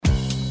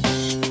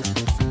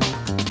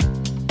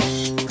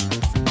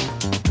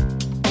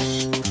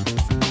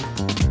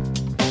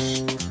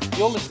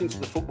You're listening to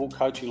the Football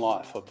Coaching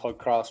Life, a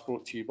podcast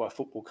brought to you by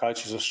Football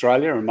Coaches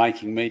Australia and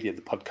Making Media, the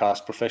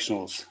podcast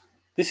professionals.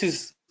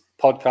 This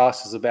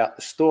podcast is about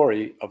the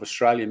story of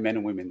Australian men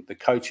and women, the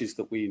coaches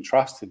that we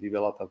entrust to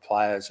develop our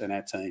players and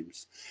our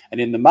teams.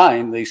 And in the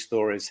main, these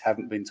stories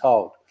haven't been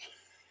told.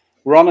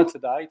 We're honoured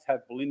today to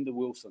have Belinda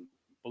Wilson.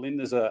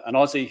 Belinda's an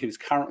Aussie who's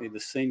currently the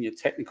Senior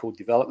Technical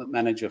Development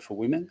Manager for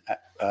women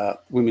at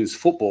women's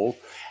football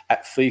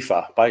at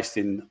FIFA, based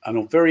in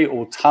a very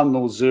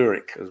autumnal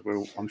Zurich, as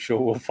I'm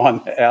sure we'll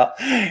find out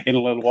in a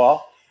little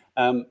while.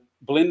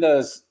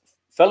 Belinda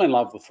fell in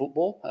love with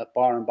football at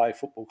Byron Bay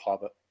Football Club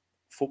at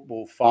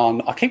Football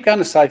Far. I keep going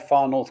to say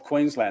Far North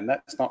Queensland.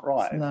 That's not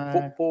right. No.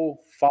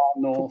 Football Far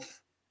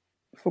North.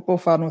 Football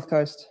Far North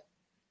Coast.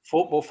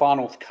 Football Far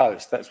North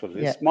Coast, that's what it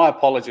is. Yeah. My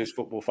apologies,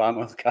 Football Far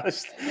North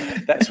Coast.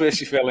 That's where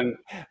she fell in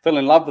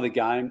love with the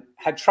game,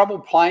 had trouble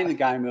playing the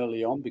game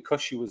early on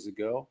because she was a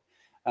girl,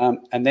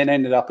 and then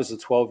ended up as a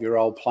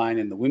 12-year-old playing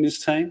in the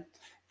women's team,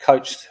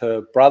 coached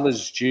her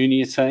brother's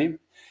junior team,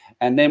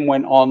 and then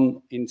went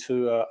on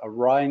into a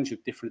range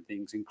of different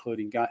things,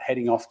 including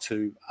heading off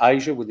to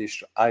Asia with the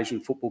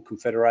Asian Football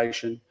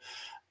Confederation,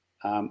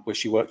 where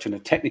she worked in a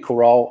technical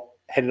role,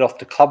 headed off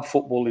to club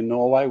football in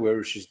Norway,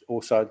 where she's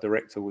also a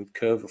director with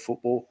Curva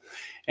Football,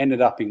 ended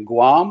up in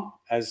Guam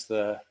as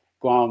the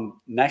Guam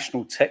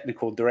National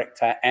Technical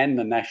Director and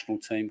the national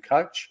team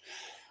coach.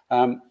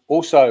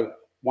 Also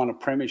won a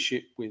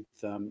premiership with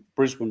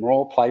Brisbane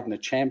Roar, played in a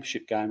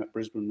championship game at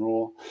Brisbane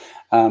Roar,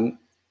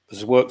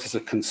 has worked as a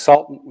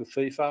consultant with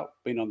FIFA,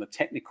 been on the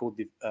technical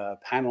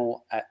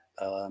panel at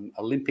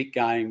Olympic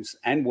Games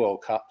and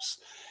World Cups,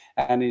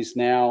 and is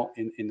now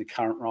in the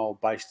current role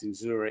based in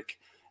Zurich.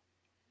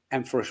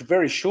 And for a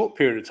very short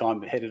period of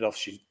time, headed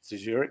off to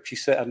Zurich. She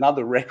set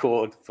another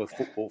record for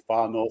Football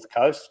Far North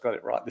Coast, got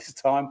it right this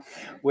time,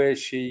 where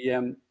she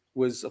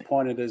was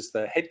appointed as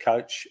the head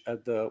coach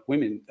of the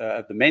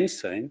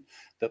men's team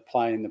that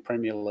play in the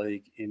Premier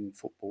League in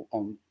football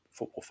on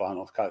Football Far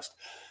North Coast.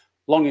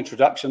 Long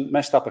introduction,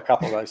 messed up a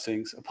couple of those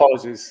things.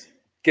 Apologies.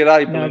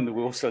 G'day, Belinda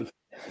Wilson.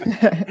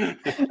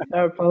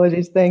 No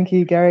apologies. Thank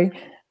you, Gary.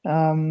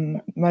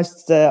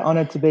 Most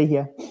honoured to be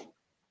here.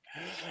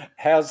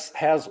 How's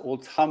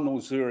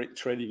autumnal Zurich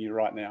treating you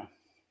right now?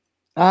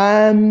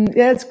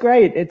 Yeah, it's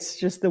great. It's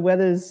just the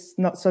weather's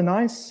not so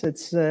nice.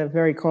 It's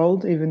very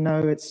cold, even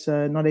though it's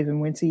not even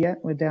winter yet.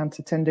 We're down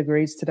to 10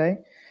 degrees today.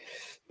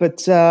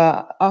 But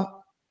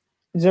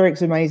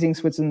Zurich's amazing.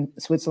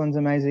 Switzerland's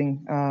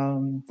amazing.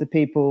 The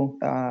people,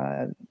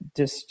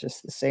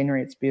 just the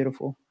scenery. It's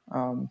beautiful.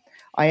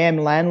 I am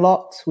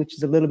landlocked, which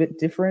is a little bit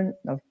different.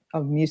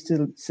 I'm used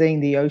to seeing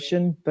the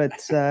ocean, but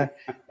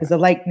there's a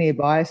lake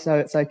nearby, so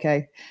it's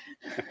okay.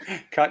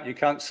 You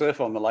can't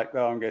surf on the lake,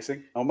 though, I'm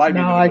guessing. Or maybe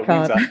no, I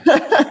can't.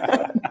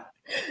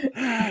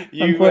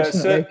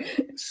 Unfortunately.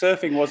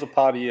 Surfing was a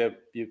part of your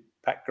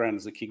background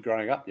as a kid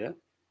growing up, yeah?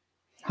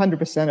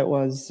 100% it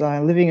was.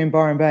 Living in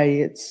Byron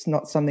Bay, it's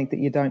not something that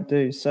you don't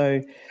do.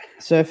 So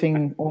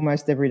surfing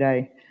almost every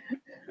day.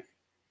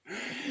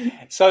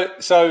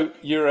 So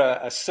you're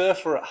a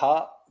surfer at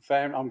heart.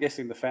 I'm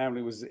guessing the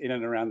family was in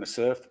and around the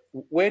surf.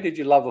 Where did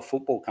your love of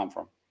football come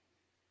from?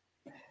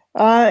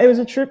 It was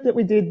a trip that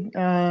we did.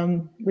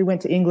 We went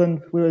to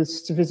England. We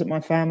was to visit my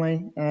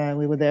family.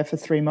 We were there for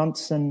 3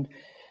 months, and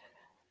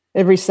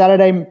every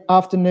Saturday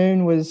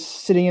afternoon was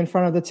sitting in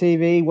front of the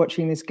TV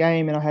watching this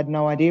game, and I had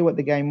no idea what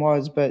the game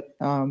was, but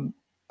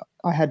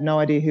I had no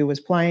idea who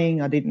was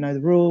playing. I didn't know the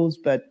rules,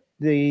 but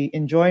the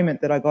enjoyment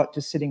that I got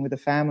just sitting with the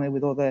family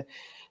with all the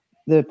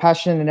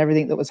passion and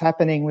everything that was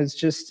happening was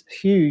just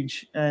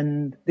huge.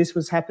 And this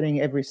was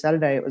happening every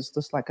Saturday. It was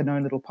just like a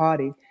known little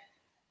party.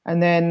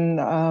 And then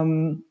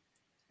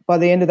by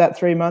the end of that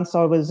 3 months,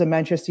 I was a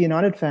Manchester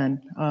United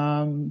fan.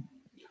 And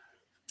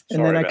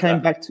then I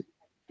came back to,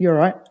 you're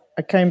right.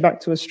 I came back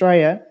to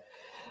Australia.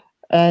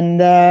 And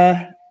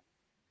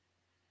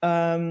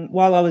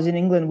while I was in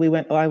England,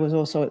 I was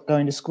also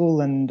going to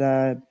school, and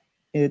at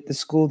the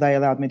school, they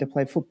allowed me to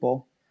play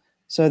football.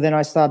 So then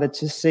I started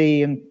to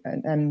see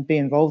and be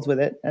involved with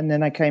it. And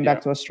then I came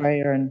back to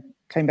Australia and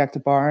came back to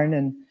Byron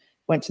and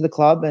went to the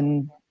club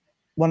and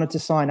wanted to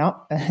sign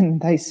up, and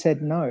they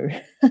said no.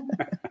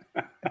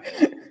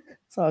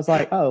 So I was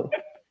like, oh.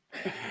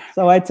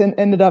 So I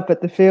ended up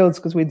at the fields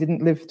because we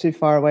didn't live too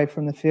far away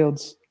from the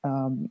fields.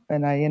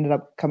 And I ended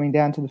up coming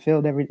down to the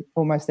field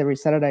almost every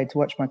Saturday to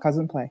watch my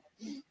cousin play.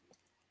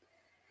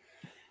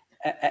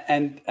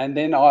 And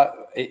then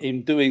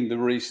in doing the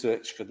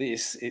research for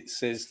this, it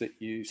says that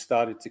you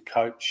started to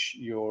coach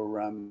your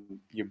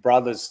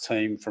brother's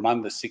team from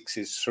under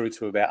sixes through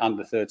to about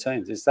under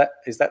 13s. Is that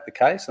the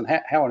case? And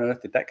how on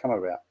earth did that come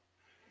about?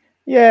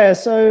 Yeah,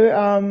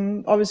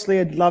 so obviously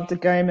I'd loved the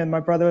game, and my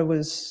brother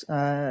is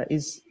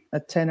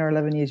 10 or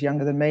 11 years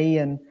younger than me,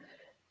 and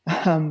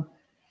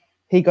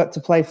he got to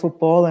play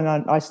football, and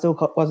I still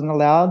wasn't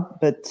allowed.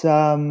 But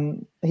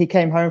he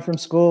came home from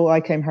school.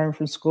 I came home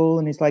from school,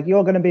 and he's like,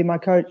 "You're going to be my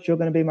coach. You're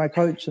going to be my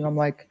coach." And I'm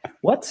like,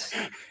 "What?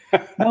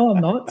 No,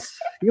 I'm not.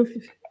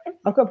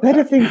 I've got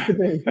better things to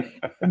do.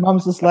 And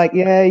mum's just like,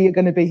 yeah, you're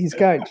going to be his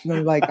coach. And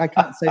I'm like, I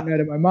can't say no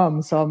to my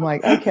mum. So I'm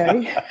like,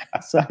 okay.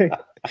 So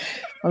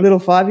a little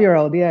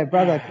 5-year-old,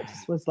 brother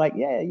just was like,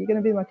 yeah, you're going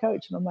to be my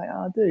coach. And I'm like,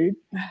 oh, dude,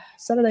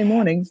 Saturday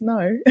mornings,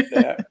 no.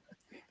 Yeah.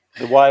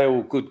 The way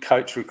all good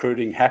coach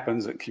recruiting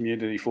happens at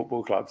community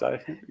football clubs, eh?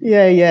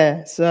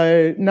 Yeah.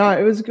 So, no,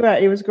 it was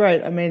great. It was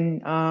great. I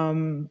mean,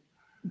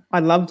 I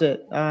loved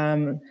it.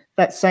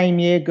 That same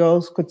year,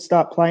 girls could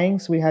start playing.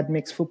 So we had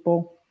mixed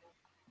football.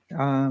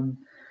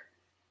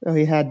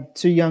 We had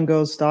 2 young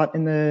girls start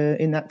in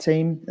that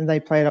team, and they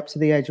played up to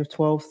the age of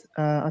 12,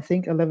 I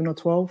think 11 or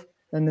 12.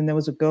 And then there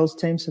was a girls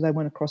team, so they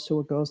went across to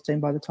a girls team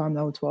by the time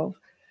they were 12.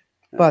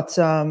 Yeah. But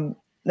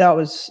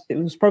it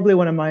was probably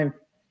one of my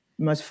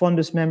most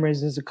fondest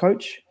memories as a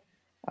coach.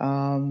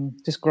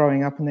 Just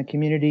growing up in the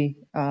community,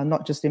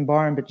 not just in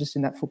Byron, but just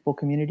in that football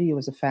community. It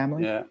was a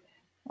family. Yeah.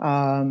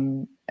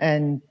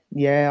 And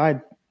yeah,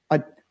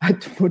 I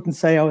wouldn't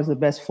say I was the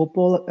best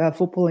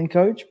footballing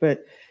coach,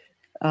 but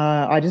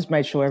I just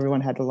made sure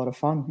everyone had a lot of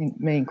fun,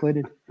 me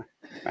included.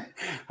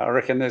 I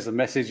reckon there's a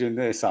message in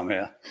there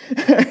somehow.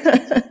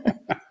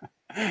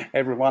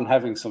 Everyone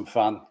having some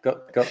fun.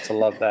 Got to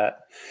love that.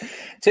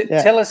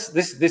 Tell us,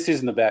 this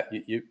isn't about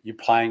your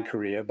playing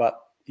career, but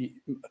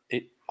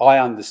I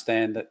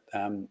understand that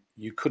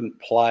you couldn't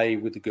play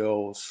with the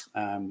girls,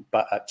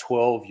 but at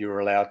 12 you were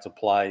allowed to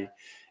play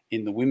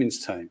in the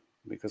women's team,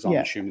 because I'm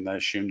assuming they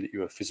assumed that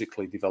you were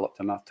physically developed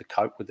enough to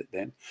cope with it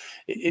then.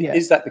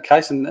 Is that the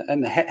case?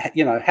 And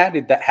how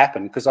did that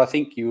happen? Because I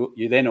think you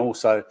then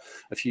also,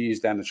 a few years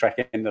down the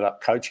track, ended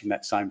up coaching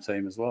that same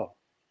team as well.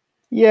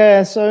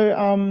 Yeah,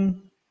 so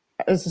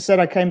as I said,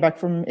 I came back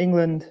from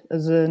England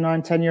as a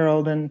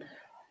 9-10-year-old, and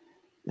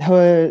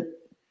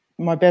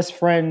my best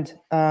friend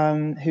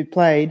who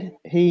played,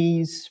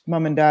 his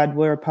mum and dad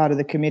were a part of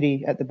the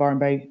committee at the Byron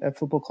Bay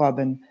Football Club,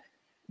 and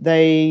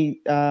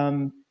they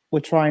were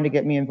trying to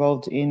get me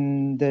involved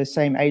in the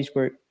same age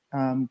group,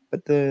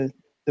 but the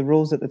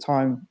rules at the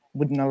time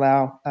wouldn't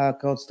allow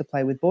girls to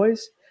play with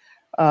boys.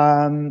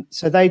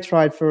 So they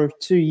tried for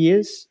 2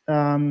 years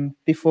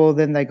before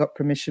then they got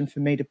permission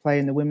for me to play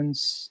in the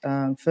women's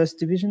first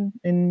division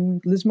in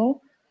Lismore.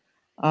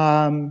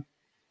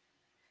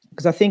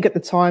 Because I think at the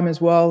time as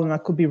well, and I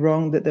could be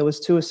wrong, that there was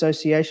 2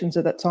 associations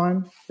at that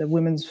time, the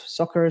Women's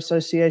Soccer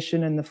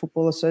Association and the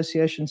Football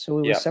Association, so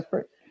we were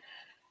separate.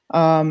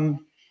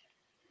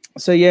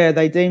 So yeah,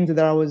 they deemed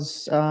that I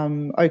was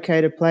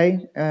okay to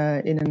play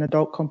in an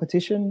adult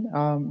competition.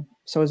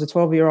 So as a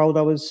 12-year-old,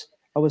 I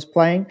was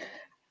playing.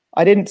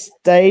 I didn't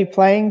stay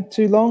playing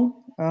too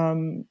long.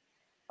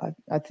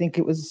 I think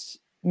it was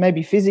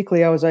maybe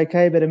physically I was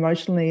okay, but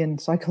emotionally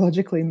and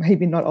psychologically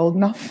maybe not old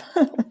enough.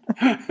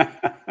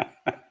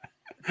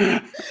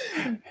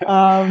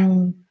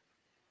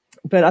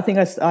 But I think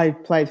I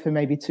played for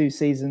maybe 2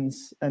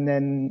 seasons, and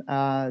then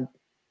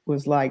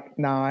was like,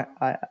 no,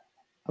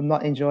 I'm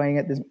not enjoying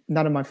it.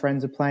 None of my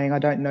friends are playing. I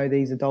don't know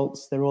these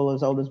adults. They're all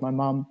as old as my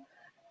mum.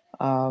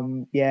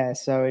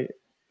 So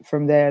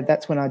from there,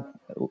 that's when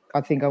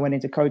I think I went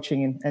into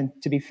coaching, and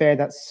to be fair,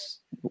 that's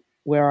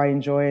where I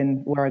enjoy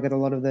and where I get a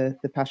lot of the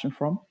passion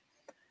from.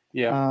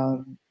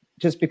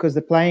 Just because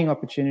the playing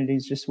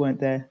opportunities just weren't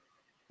there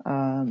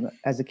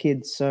as a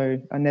kid,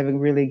 so I never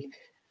really.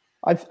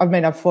 I've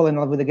fallen in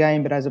love with the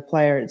game, but as a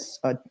player,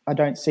 I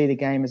don't see the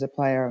game as a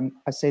player.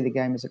 I see the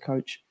game as a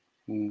coach.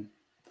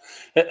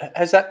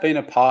 Has that been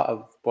a part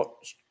of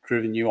what's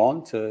driven you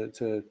on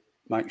to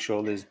make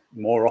sure there's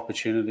more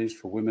opportunities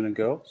for women and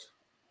girls?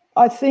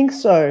 I think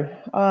so.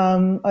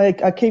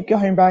 I keep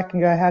going back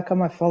and go, how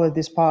come I followed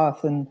this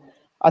path? And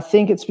I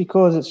think it's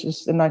because it's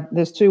just,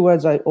 there's 2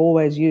 words I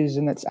always use,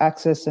 and it's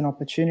access and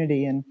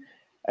opportunity. And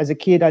as a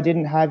kid, I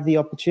didn't have the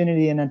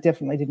opportunity, and I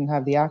definitely didn't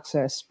have the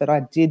access, but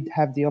I did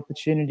have the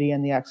opportunity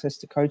and the access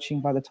to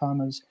coaching by the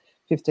time I was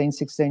 15,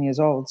 16 years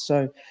old.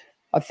 So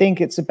I think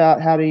it's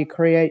about how do you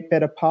create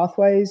better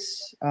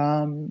pathways,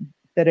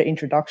 better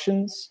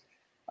introductions,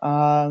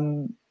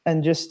 and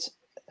just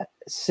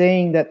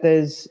seeing that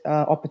there's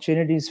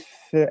opportunities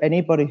for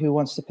anybody who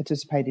wants to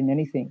participate in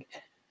anything.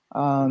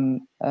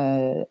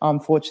 I'm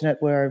fortunate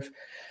where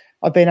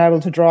I've been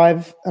able to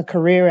drive a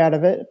career out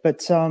of it,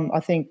 but I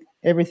think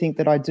everything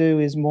that I do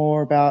is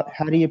more about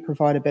how do you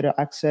provide a better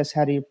access,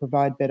 how do you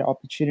provide better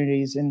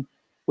opportunities, and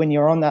when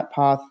you're on that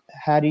path,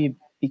 how do you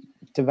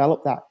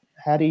develop that?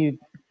 How do you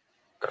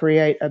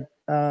create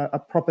a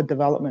proper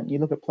development? You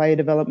look at player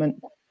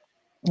development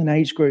in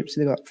age groups,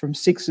 they've got from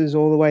 6s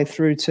all the way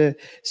through to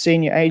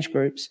senior age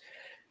groups.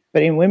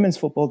 But in women's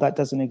football, that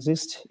doesn't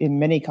exist in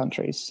many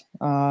countries.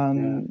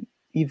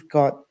 You've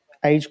got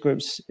age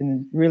groups,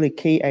 and really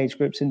key age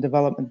groups in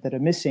development that are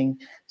missing.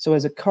 So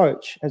as a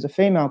coach, as a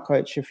female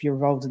coach, if you're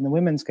involved in the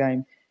women's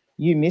game,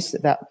 you miss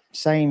that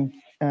same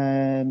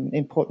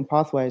important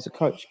pathway as a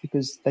coach,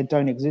 because they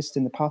don't exist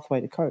in the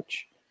pathway to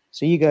coach.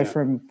 So you go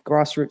from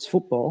grassroots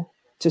football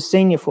to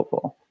senior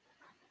football.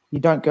 You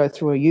don't go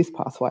through a youth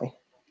pathway.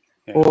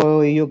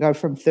 Or you'll go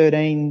from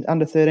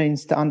under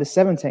 13s to under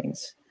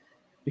 17s,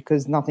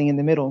 because nothing in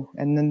the middle.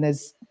 And then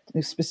there's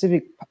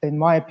specific, in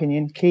my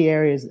opinion, key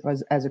areas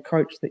as a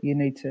coach that you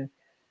need to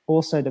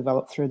also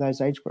develop through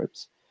those age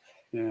groups.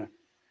 Yeah.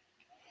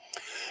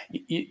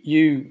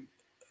 You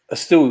are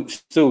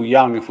still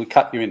young if we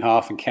cut you in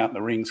half and count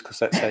the rings, because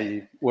that's how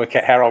you work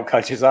out how old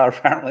coaches are,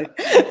 apparently.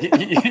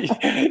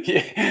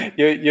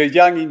 You're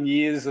young in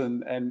years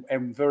and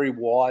very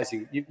wise.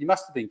 You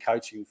must have been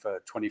coaching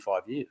for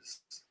 25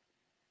 years.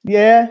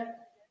 Yeah,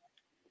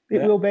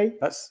 it will be.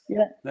 That's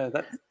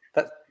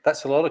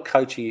a lot of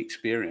coaching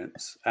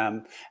experience,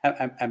 and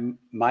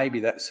maybe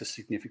that's a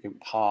significant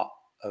part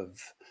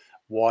of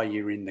why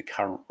you're in the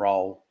current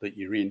role that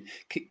you're in.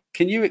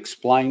 Can you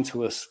explain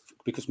to us,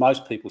 because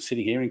most people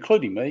sitting here,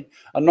 including me,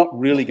 are not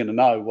really going to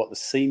know what the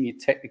Senior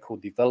Technical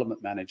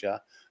Development Manager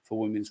for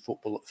women's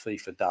football at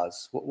FIFA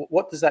does.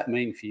 What does that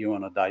mean for you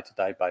on a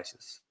day-to-day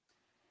basis?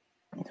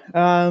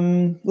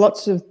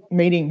 Lots of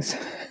meetings.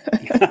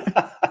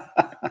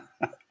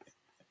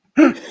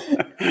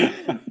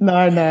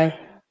 No.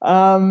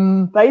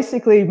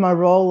 Basically, my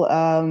role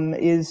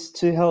is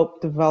to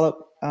help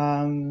develop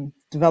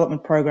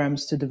development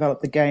programs to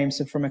develop the game.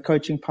 So from a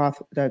coaching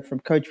path, from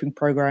coaching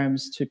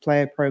programs to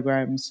player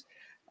programs,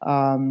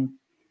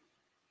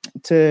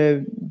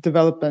 to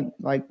development,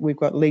 like we've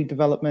got league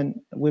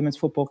development, women's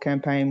football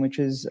campaign, which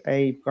is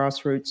a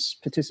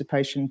grassroots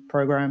participation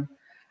program.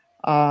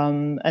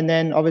 And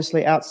then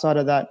obviously outside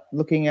of that,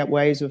 looking at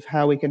ways of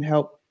how we can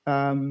help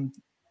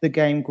the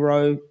game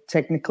grow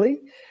technically,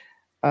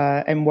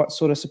 and what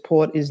sort of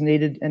support is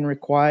needed and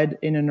required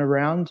in and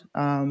around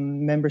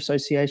member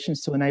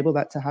associations to enable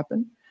that to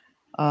happen.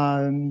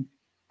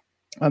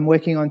 I'm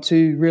working on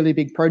 2 really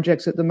big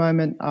projects at the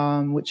moment,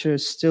 which are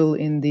still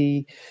in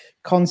the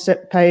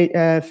concept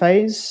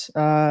phase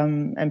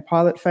and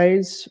pilot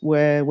phase,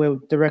 where we're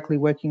directly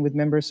working with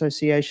member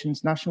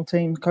associations, national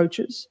team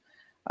coaches,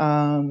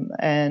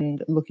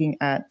 and looking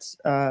at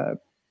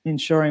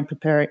ensuring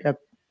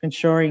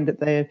that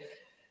they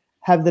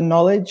have the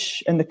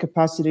knowledge and the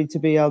capacity to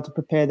be able to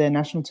prepare their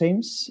national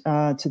teams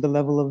to the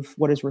level of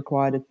what is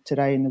required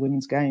today in the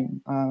women's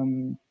game.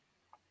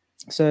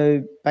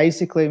 So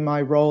basically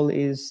my role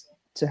is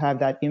to have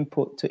that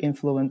input to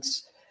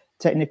influence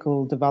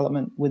technical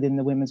development within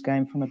the women's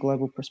game from a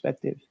global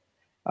perspective.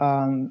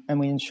 And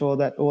we ensure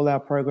that all our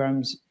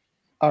programs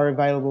are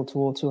available to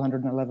all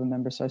 211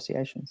 member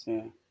associations.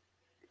 Yeah,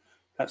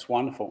 that's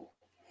wonderful.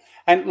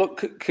 And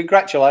look,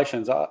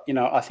 congratulations.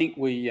 I think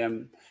we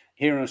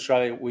here in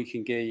Australia we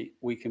can be.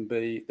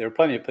 There are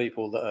plenty of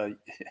people that are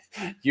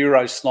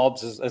Euro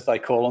snobs, as they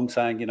call them,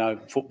 saying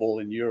football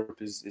in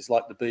Europe is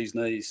like the bee's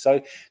knees. So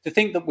to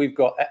think that we've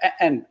got,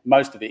 and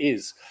most of it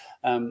is,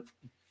 to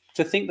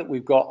think that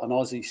we've got an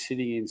Aussie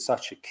sitting in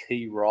such a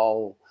key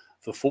role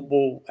for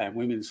football and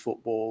women's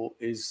football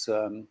is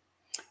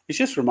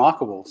just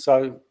remarkable.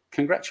 So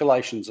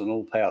congratulations and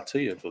all power to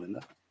you,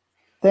 Belinda.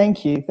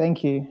 Thank you.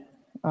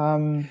 I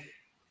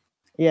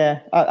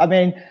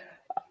mean,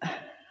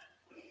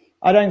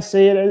 I don't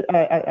see it.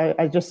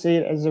 I just see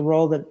it as a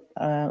role that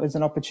is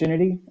an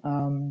opportunity,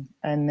 and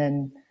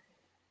then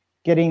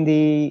getting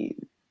the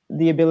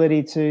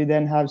ability to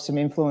then have some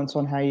influence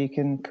on how you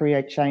can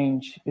create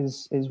change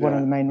is one of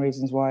the main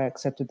reasons why I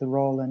accepted the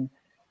role. And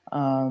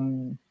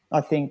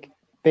I think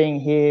being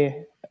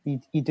here,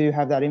 you do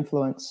have that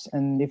influence.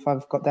 And if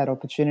I've got that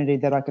opportunity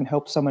that I can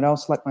help someone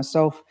else like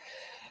myself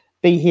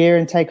be here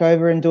and take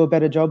over and do a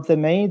better job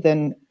than me,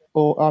 then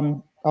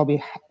I'll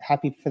be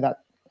happy for that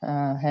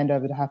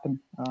handover to happen.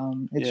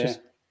 It's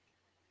just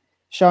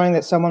showing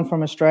that someone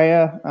from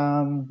Australia,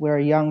 we're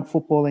a young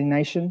footballing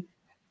nation.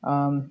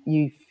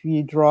 If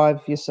you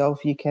drive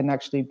yourself, you can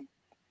actually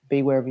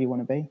be wherever you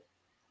want to be.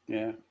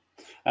 Yeah,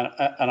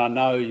 and I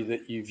know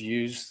that you've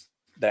used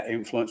that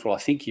influence. Well, I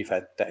think you've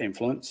had that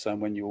influence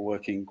when you were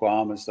working in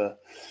Guam as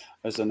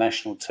a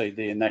national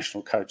TD and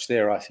national coach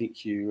there. I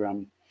think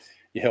you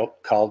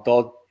helped Carl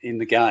Dodd in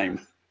the game.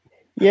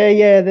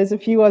 Yeah. There's a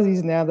few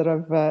Aussies now that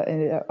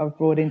I've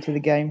brought into the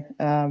game.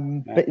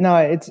 But no,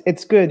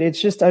 it's good.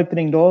 It's just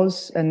opening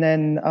doors, and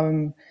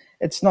then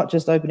it's not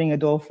just opening a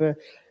door for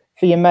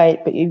your mate,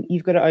 but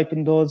you've got to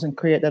open doors and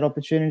create that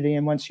opportunity.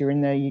 And once you're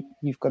in there,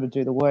 you've got to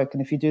do the work.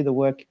 And if you do the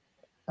work,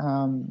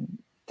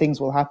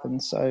 things will happen.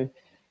 So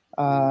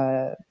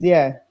I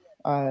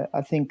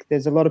think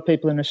there's a lot of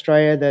people in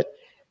Australia that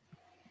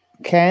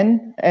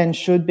can and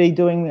should be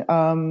doing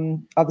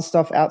other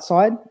stuff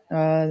outside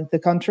the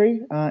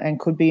country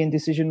and could be in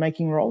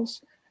decision-making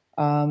roles,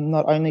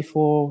 not only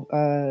for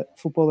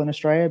football in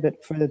Australia,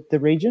 but for the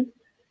region.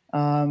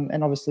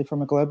 And obviously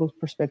from a global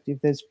perspective,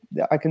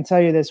 I can tell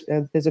you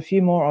there's a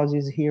few more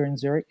Aussies here in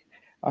Zurich.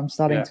 I'm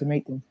starting to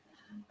meet them.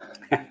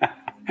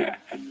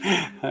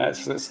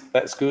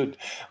 That's good.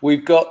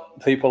 We've got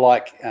people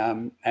like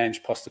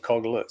Ange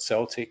Postecoglou at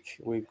Celtic.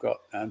 We've got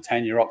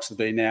Tanya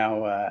Oxley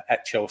now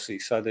at Chelsea.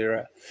 So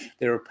there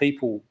are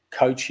people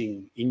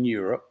coaching in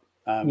Europe,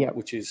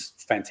 which is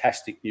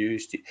fantastic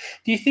news. Do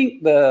you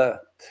think the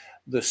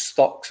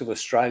stocks of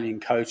Australian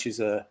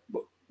coaches are?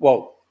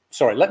 Well,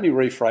 sorry. Let me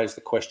rephrase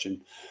the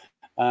question.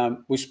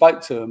 We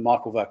spoke to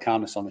Michael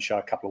Varkanis on the show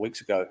a couple of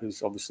weeks ago,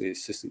 who's obviously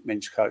assistant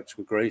men's coach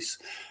with Greece.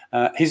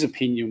 His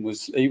opinion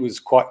was, he was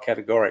quite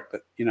categoric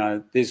that, you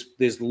know,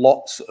 there's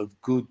lots of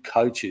good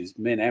coaches,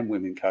 men and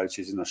women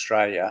coaches in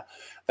Australia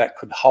that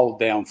could hold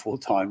down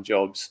full-time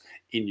jobs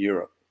in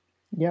Europe.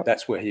 Yep.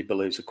 That's where he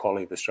believes the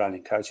quality of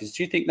Australian coaches.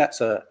 Do you think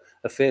that's a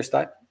fair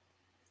statement?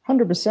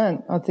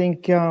 100%. I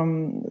think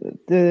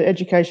the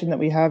education that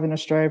we have in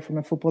Australia from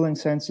a footballing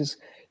sense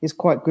is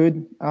quite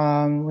good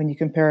when you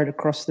compare it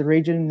across the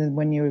region and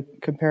when you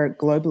compare it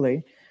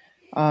globally.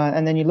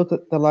 And then you look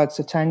at the likes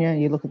of Tanya,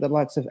 you look at the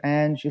likes of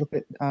Ange, you look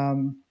at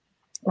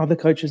other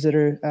coaches that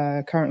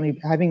are currently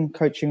having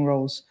coaching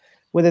roles,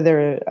 whether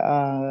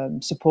they're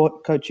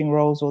support coaching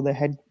roles or the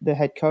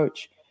head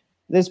coach.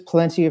 There's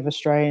plenty of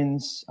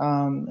Australians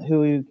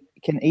who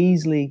can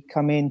easily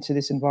come into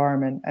this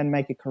environment and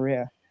make a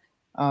career.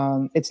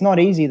 It's not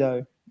easy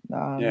though.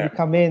 You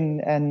come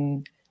in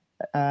and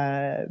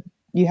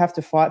you have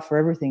to fight for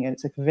everything, and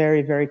it's a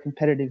very, very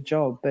competitive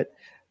job. But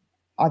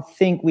I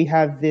think we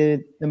have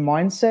the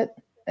mindset,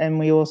 and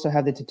we also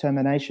have the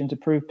determination to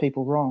prove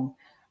people wrong.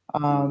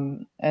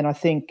 And I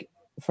think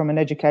from an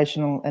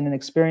educational and an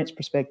experience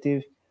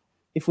perspective,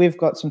 if we've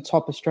got some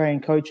top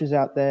Australian coaches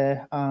out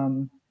there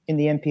in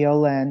the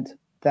NPL land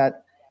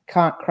that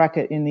can't crack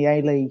it in the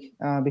A-League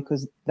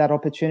because that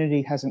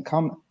opportunity hasn't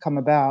come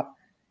about,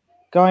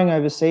 going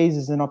overseas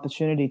is an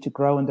opportunity to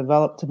grow and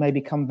develop, to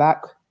maybe come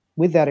back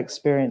with that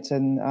experience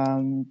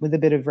and with a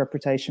bit of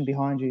reputation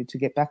behind you to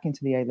get back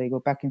into the A-League or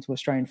back into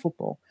Australian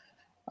football.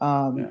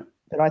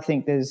 But I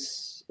think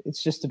it's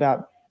just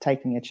about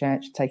taking a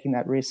chance, taking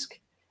that risk,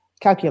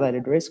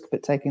 calculated risk,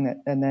 but taking it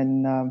and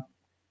then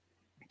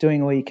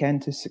doing all you can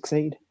to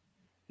succeed.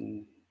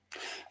 And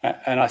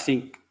I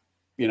think,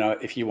 you know,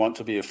 if you want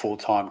to be a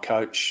full-time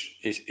coach,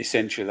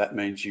 essentially that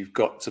means you've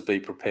got to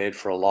be prepared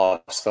for a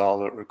lifestyle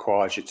that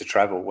requires you to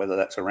travel, whether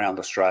that's around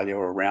Australia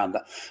or around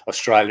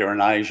Australia and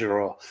Asia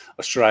or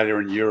Australia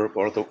and Europe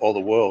or the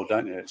world,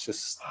 don't you? It's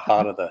just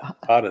part of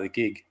the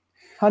gig.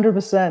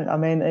 100%. I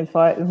mean,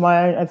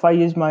 if I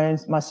use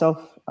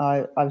myself,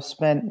 I've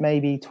spent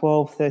maybe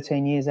 12,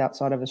 13 years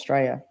outside of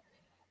Australia,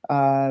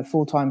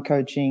 full-time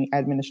coaching,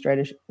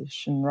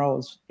 administration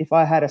roles. If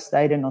I had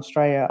stayed in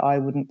Australia, I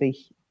wouldn't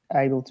be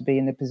able to be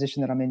in the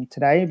position that I'm in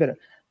today, but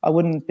I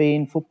wouldn't be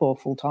in football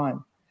full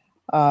time.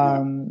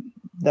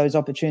 Those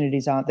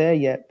opportunities aren't there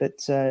yet,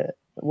 but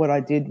what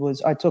I did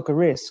was I took a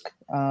risk,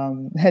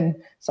 and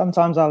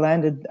sometimes I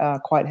landed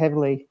quite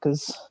heavily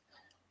because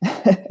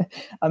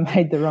I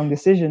made the wrong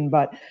decision.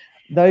 But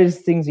those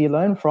things you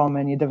learn from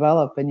and you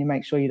develop, and you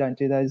make sure you don't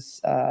do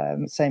those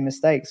same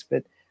mistakes.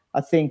 But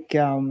I think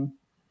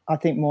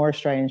more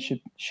Australians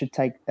should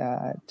take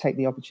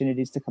the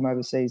opportunities to come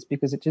overseas,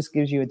 because it just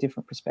gives you a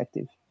different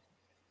perspective.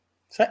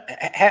 So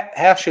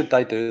how should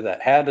they do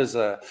that? How does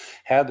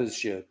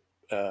your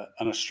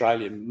an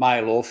Australian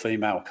male or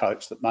female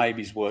coach that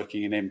maybe is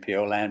working in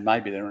NPL land,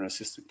 maybe they're an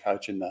assistant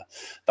coach in the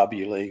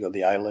W League or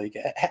the A League,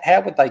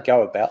 how would they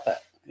go about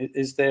that?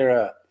 Is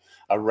there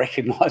a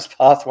recognised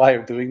pathway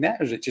of doing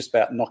that, or is it just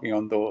about knocking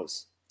on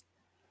doors?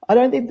 I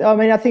think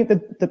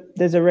that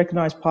there's a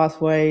recognised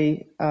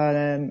pathway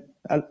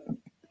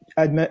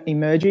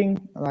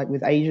emerging, like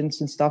with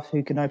agents and stuff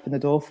who can open the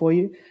door for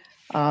you.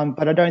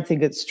 But I don't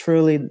think it's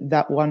truly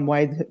that one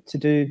way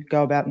to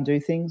go about and do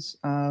things.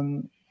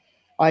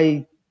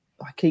 I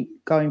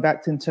keep going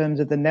back to in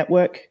terms of the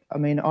network. I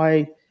mean,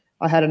 I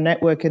had a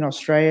network in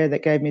Australia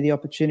that gave me the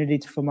opportunity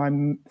for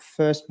my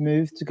first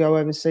move to go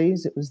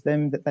overseas. It was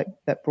them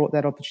that brought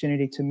that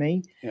opportunity to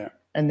me. Yeah.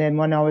 And then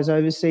when I was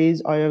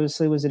overseas, I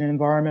obviously was in an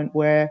environment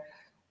where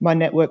my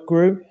network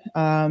grew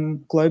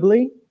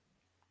globally.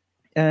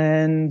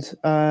 And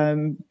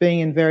being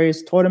in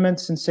various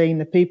tournaments and seeing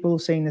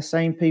the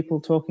same people,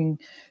 talking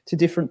to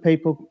different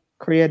people,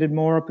 created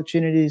more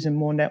opportunities and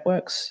more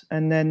networks.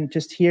 And then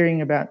just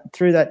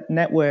through that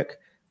network,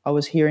 I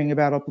was hearing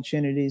about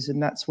opportunities,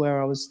 and that's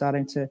where I was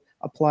starting to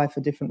apply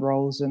for different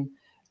roles. And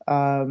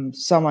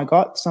some I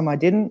got, some I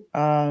didn't.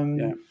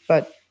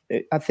 But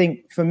I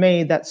think for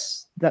me,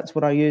 that's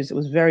what I used. It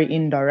was very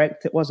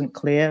indirect. It wasn't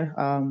clear.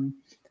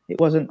 It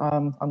wasn't,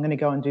 I'm going to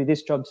go and do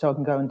this job so I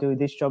can go and do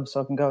this job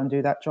so I can go and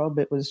do that job.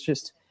 It was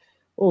just,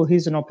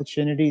 here's an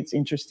opportunity. It's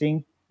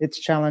interesting. It's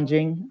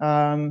challenging.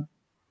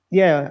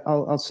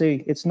 I'll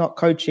see. It's not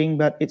coaching,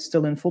 but it's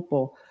still in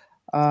football.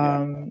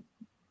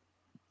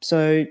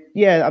 So,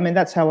 I mean,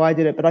 that's how I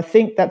did it. But I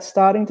think that's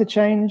starting to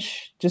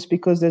change just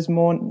because there's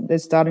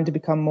starting to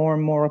become more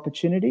and more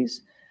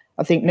opportunities.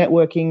 I think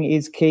networking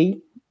is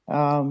key.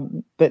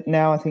 But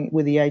now I think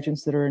with the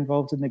agents that are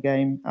involved in the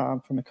game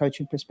from a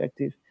coaching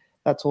perspective,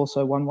 that's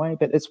also one way,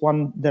 but it's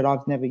one that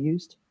I've never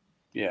used.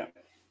 Yeah.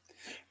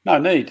 No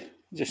need.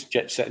 Just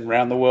jet setting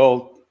around the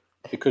world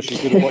because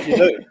you're good at what you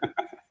do.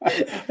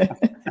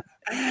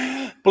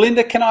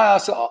 Belinda, can I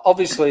ask,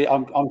 obviously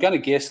I'm going to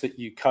guess that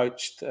you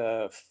coached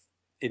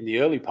in the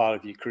early part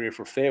of your career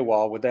for a fair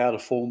while without a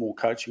formal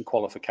coaching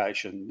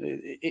qualification.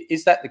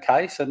 Is that the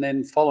case? And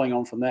then following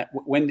on from that,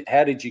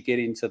 how did you get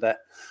into that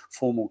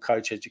formal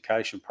coach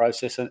education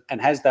process?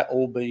 And has that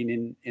all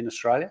been in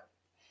Australia?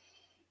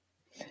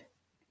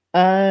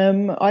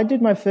 I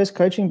did my first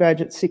coaching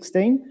badge at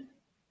 16.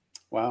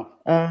 Wow.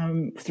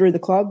 Through the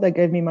club, they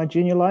gave me my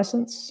junior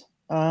license.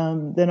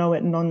 Then I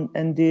went on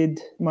and did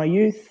my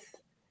youth.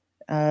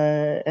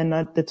 And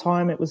at the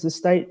time, it was the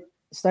state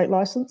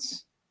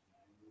license.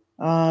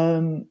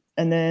 And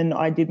then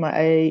I did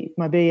my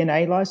B and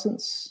A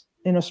license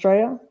in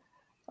Australia.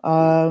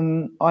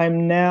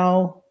 I'm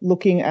now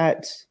looking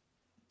at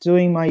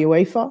doing my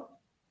UEFA.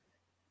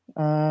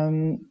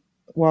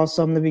 Whilst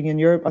I'm living in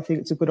Europe, I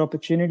think it's a good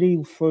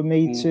opportunity for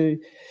me to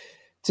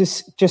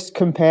just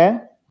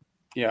compare.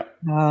 Yeah.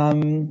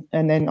 And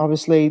then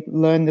obviously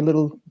learn the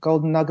little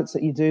golden nuggets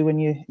that you do when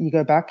you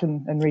go back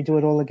and redo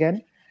it all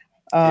again.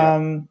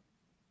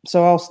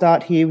 So I'll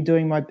start here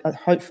doing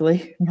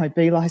hopefully my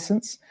B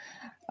license,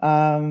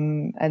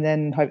 and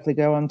then hopefully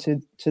go on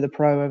to the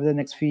pro over the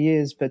next few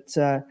years. But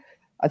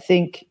I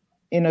think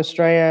in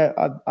Australia,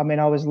 I mean,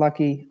 I was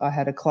lucky. I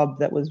had a club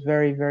that was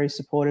very, very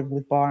supportive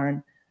with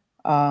Byron,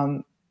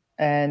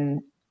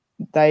 and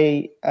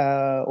they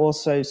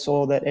also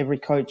saw that every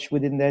coach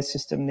within their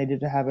system needed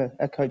to have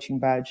a coaching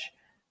badge,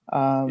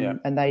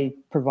 and they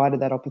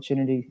provided that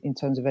opportunity in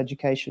terms of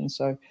education.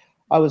 So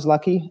I was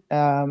lucky.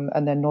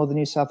 And then Northern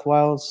New South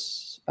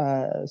Wales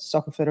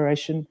Soccer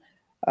Federation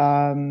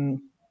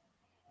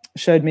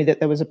showed me that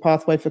there was a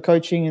pathway for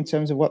coaching in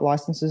terms of what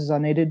licenses I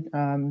needed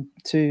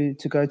to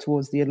go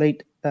towards the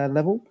elite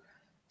level.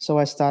 So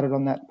I started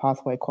on that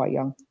pathway quite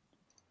young.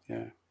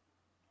 Yeah.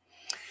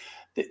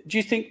 Do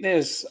you think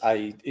is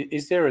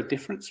there a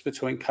difference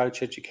between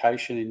coach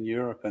education in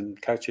Europe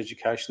and coach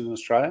education in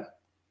Australia?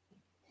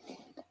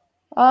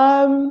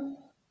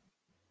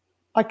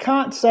 I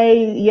can't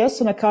say yes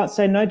and I can't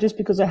say no just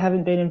because I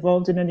haven't been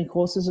involved in any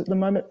courses at the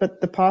moment, but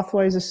the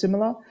pathways are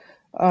similar.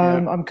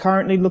 I'm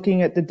currently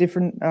looking at the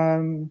different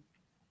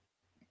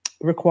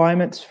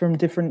requirements from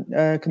different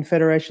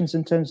confederations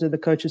in terms of the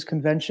coaches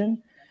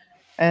convention.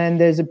 And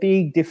there's a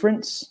big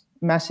difference,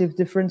 massive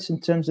difference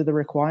in terms of the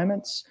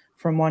requirements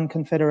from one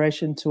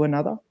confederation to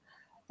another.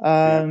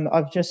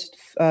 I've just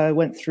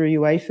went through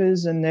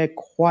UEFA's and they're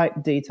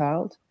quite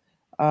detailed.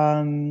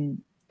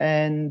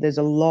 And there's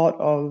a lot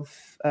of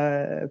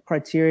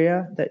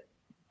criteria that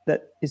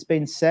is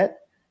being set.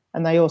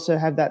 And they also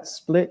have that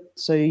split.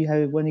 So you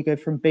have, when you go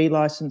from B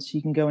license,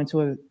 you can go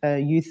into a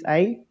youth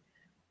A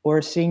or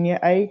a senior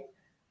A.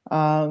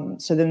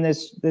 So then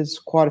there's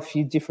quite a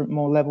few different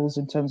more levels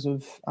in terms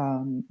of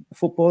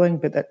footballing,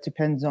 but that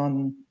depends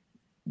on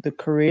the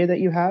career that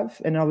you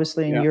have. And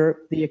obviously in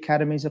Europe, the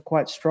academies are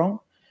quite strong.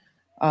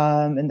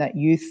 And that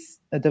youth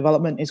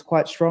development is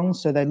quite strong.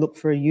 So they look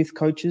for youth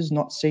coaches,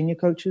 not senior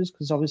coaches,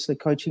 because obviously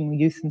coaching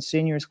youth and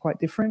senior is quite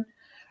different.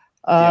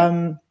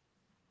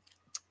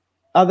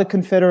 Other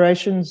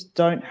confederations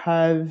don't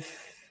have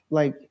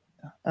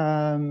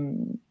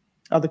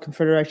other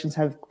confederations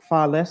have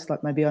far less,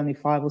 like maybe only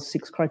 5 or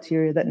 6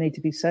 criteria that need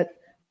to be set.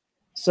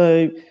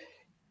 So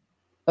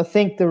I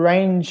think the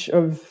range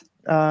of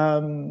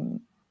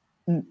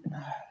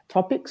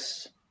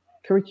topics,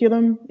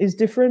 curriculum is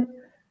different.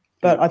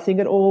 But I think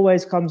it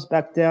always comes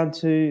back down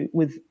to,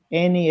 with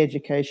any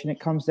education, it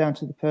comes down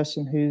to the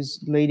person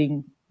who's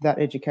leading that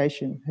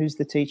education, who's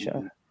the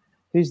teacher,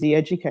 who's the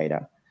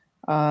educator,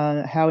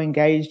 how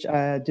engaged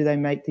do they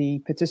make the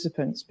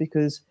participants?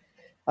 Because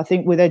I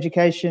think with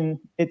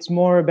education, it's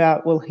more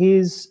about, well,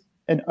 here's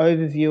an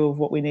overview of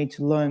what we need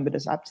to learn, but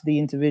it's up to the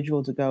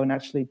individual to go and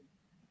actually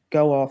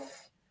go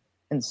off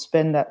and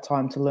spend that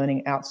time to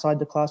learning outside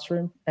the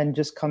classroom and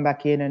just come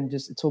back in and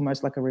just, it's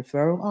almost like a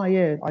referral. Oh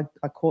yeah,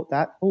 I caught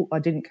that. Oh, I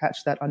didn't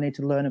catch that. I need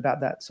to learn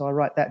about that. So I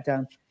write that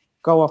down,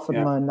 go off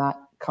and learn that,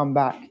 come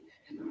back.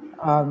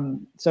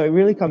 So it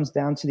really comes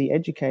down to the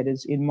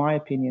educators, in my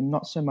opinion,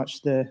 not so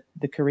much the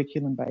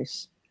curriculum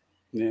base.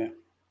 Yeah.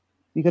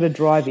 You got to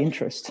drive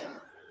interest.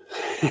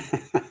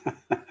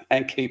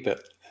 And keep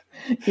it.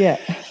 Yeah.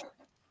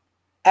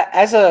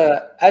 As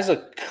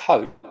a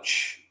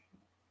coach,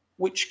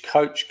 which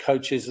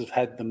coaches have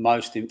had the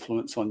most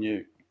influence on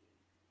you?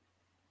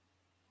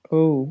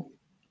 Oh,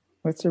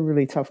 that's a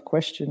really tough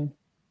question.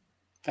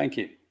 Thank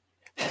you.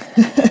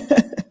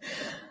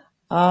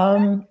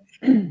 I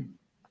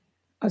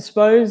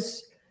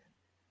suppose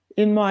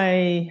in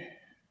my,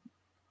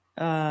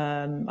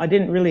 I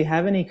didn't really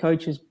have any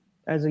coaches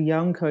as a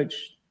young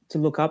coach to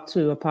look up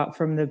to, apart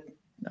from the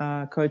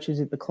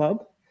coaches at the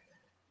club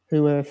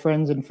who were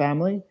friends and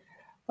family.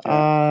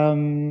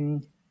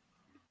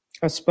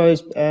 I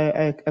suppose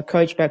a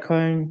coach back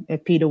home,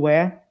 Peter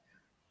Ware.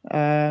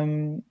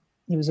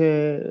 He was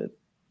on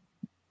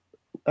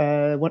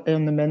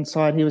the men's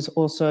side. He was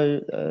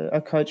also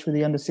a coach for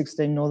the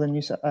under-16 Northern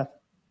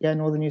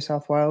New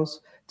South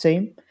Wales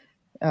team.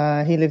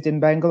 He lived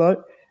in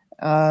Bangalore.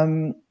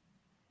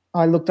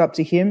 I looked up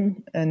to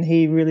him, and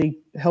he really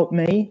helped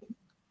me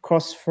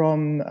cross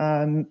from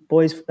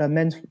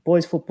men's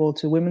boys football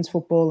to women's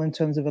football in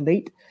terms of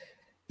elite.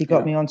 He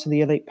got me onto the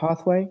elite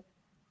pathway.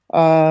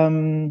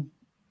 I'd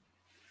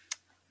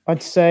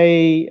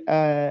say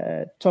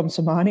Tom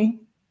Samani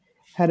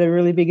had a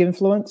really big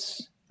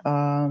influence,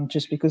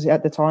 just because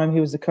at the time he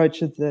was the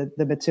coach of the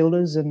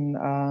Matildas,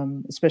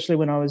 and especially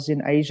when I was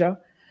in Asia,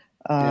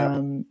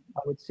 I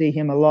would see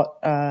him a lot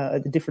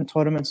at the different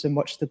tournaments and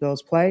watch the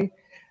girls play.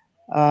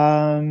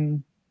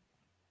 And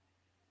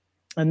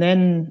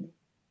then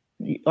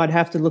I'd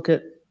have to look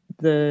at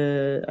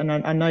and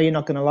I know you're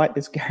not going to like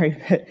this,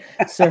 Gary,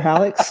 but Sir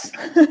Alex.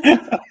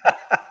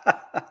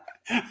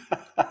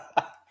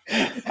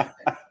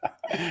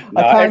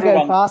 I can't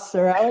go past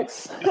Sir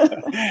Alex.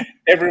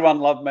 Everyone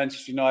loved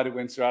Manchester United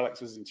when Sir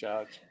Alex was in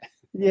charge.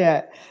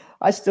 Yeah,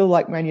 I still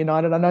like Man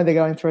United. I know they're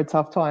going through a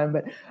tough time,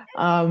 but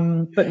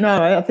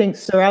no, I think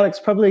Sir Alex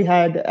probably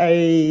had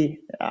he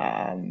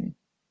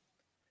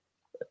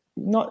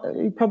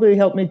probably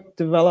helped me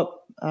develop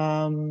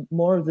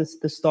more of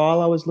the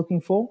style I was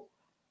looking for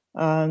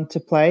to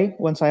play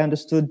once I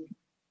understood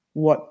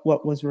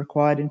what was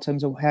required in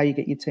terms of how you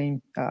get your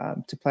team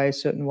to play a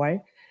certain way.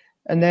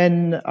 And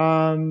then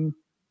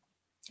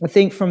I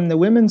think from the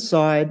women's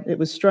side, it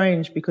was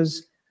strange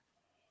because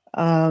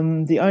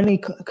the only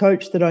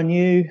coach that I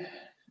knew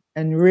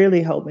and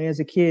really helped me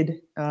as a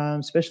kid,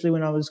 especially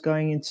when I was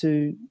going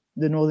into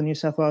the Northern New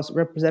South Wales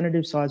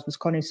representative sides, was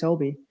Connie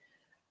Selby.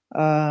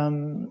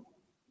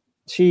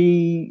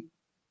 She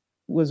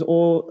was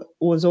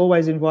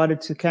always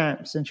invited to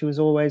camps, and she was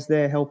always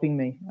there helping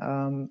me.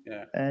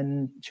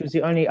 And she was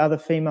the only other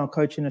female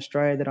coach in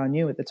Australia that I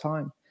knew at the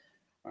time.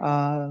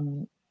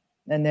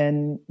 And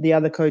then the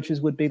other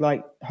coaches would be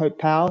like Hope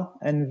Powell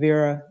and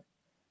Vera,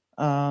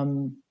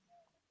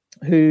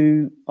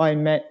 who I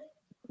met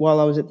while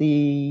I was at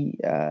the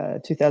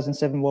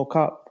 2007 World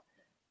Cup.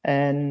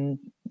 And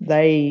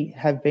they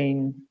have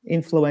been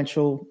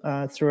influential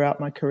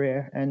throughout my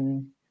career.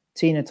 And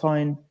Tina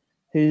Tyne,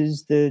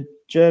 who's the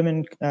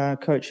German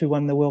coach who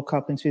won the World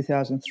Cup in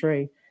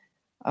 2003,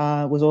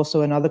 was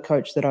also another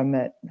coach that I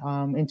met.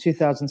 In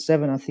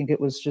 2007, I think it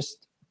was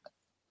just,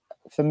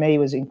 for me, it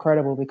was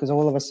incredible because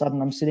all of a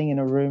sudden I'm sitting in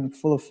a room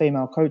full of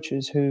female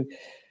coaches who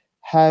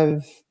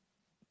have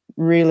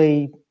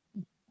really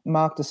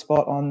marked a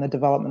spot on the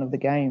development of the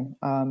game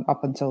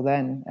up until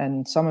then,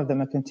 and some of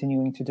them are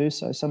continuing to do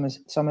so. Some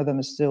of them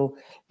are still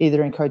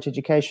either in coach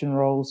education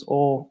roles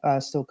or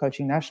still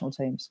coaching national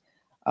teams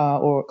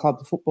or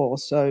club football.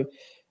 So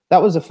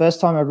that was the first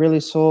time I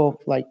really saw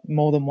like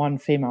more than one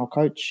female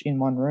coach in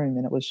one room,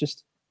 and it was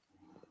just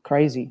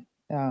crazy.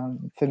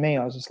 For me,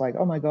 I was just like,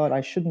 oh my God,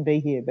 I shouldn't be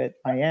here, but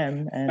I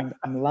am, and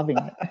I'm loving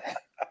it.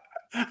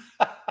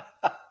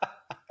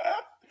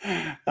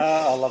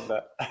 I love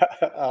that.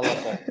 I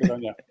love that. Good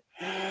on you.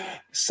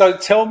 So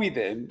tell me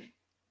then,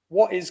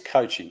 what is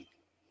coaching?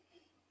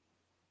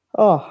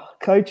 Oh,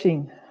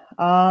 coaching.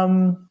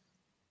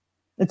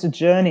 It's a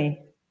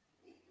journey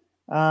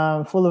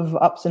full of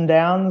ups and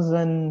downs,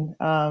 and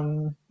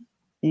I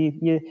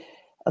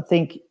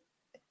think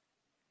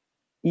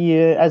you,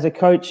 as a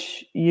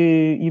coach,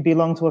 you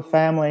belong to a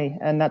family,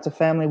 and that's a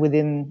family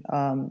within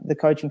the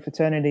coaching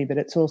fraternity, but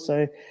it's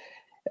also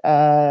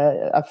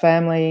a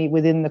family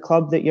within the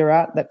club that you're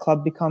at. That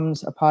club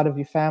becomes a part of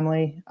your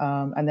family,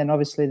 and then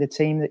obviously the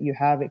team that you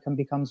have,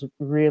 becomes a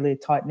really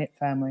tight-knit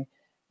family.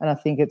 And I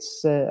think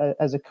it's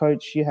as a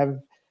coach, you have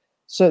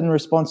certain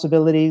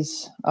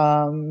responsibilities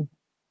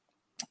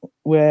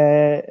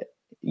where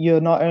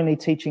you're not only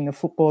teaching the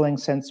footballing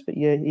sense, but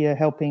you're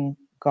helping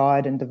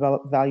guide and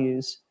develop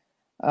values.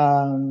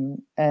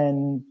 And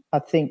I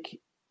think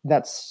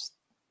that's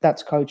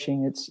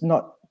coaching. It's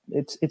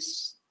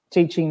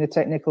teaching the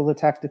technical, the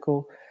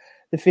tactical,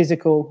 the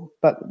physical,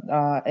 but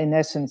in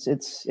essence,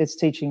 it's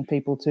teaching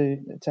people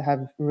to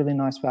have really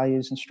nice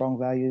values and strong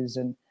values.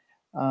 And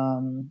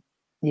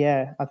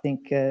I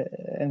think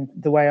and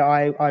the way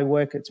I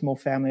work, it's more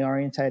family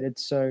orientated.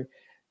 So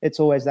it's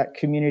always that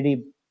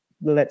community.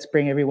 Let's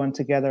bring everyone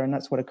together, and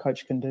that's what a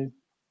coach can do.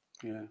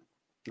 Yeah,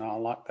 no, I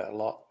like that a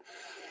lot.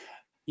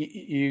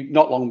 You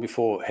not long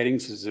before heading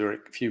to Zurich,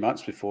 a few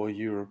months before,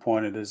 you were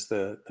appointed as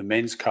the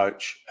men's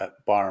coach at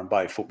Byron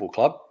Bay Football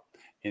Club,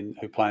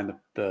 who play in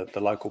the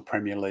local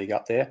Premier League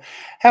up there.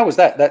 How was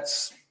that?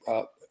 That's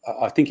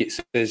I think it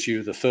says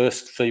you're the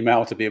first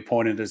female to be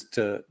appointed as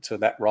to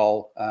that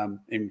role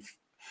in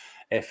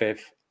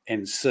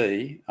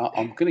FFNC.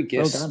 I'm going to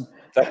guess well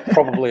that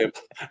probably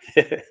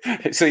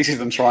it's easier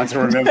than trying to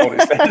remember what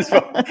it stands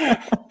for.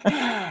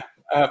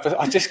 But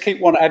I just keep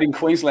wanting adding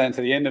Queensland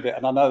to the end of it,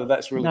 and I know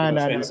that's really going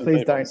to offend some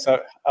people. Don't.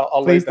 So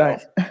I'll please leave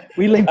that don't. off.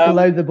 We live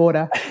below the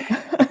border.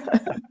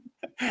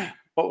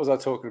 What was I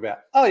talking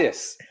about? Oh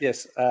yes.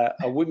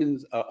 A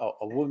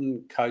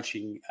woman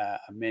coaching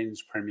a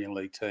men's Premier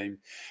League team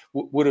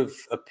would have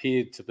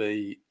appeared to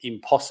be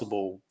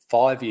impossible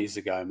 5 years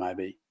ago,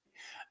 maybe.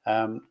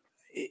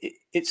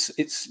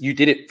 It's you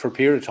did it for a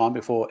period of time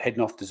before heading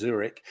off to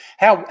Zurich.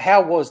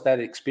 How was that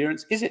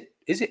experience? Is it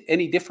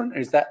any different? Or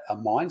is that a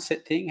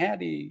mindset thing? How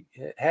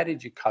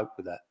did you cope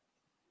with that?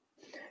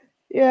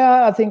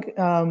 Yeah, I think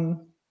I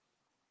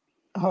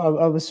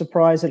was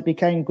surprised that it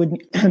became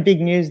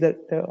big news that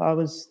I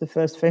was the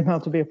first female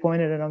to be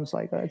appointed, and I was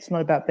like, oh, it's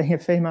not about being a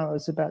female;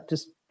 it's about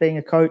just being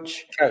a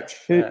coach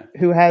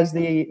who has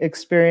the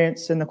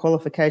experience and the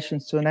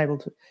qualifications to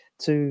enable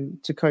to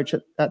coach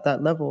at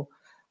that level.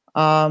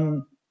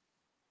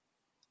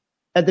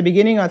 At the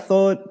beginning, I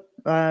thought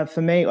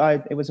for me,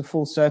 it was a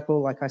full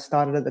circle. Like I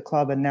started at the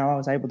club, and now I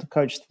was able to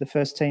coach the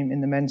first team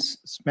in the men's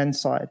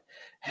side.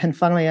 And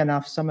funnily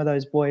enough, some of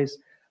those boys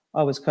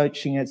I was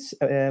coaching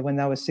when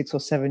they were 6 or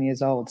 7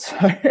 years old. So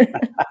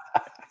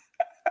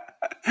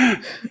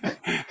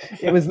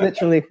it was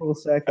literally full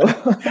circle.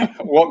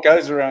 What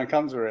goes around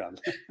comes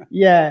around.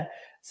 Yeah.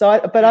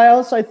 But I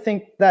also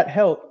think that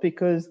helped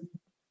because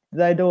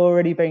they'd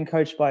already been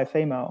coached by a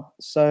female.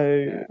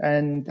 So,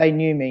 and they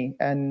knew me,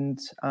 and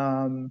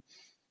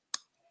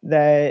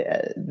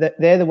they're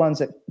the ones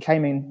that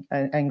came in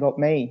and got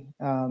me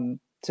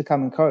to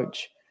come and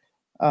coach.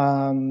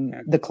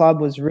 The club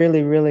was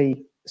really,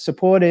 really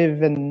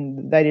supportive,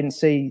 and they didn't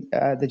see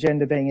the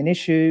gender being an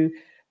issue.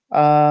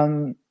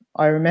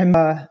 I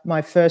remember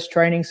my first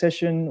training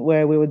session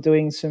where we were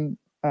doing some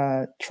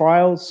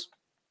trials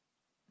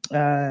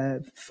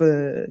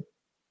for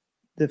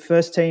the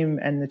first team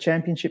and the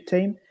championship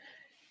team,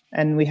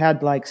 and we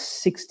had like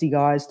 60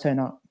 guys turn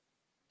up.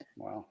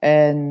 Wow.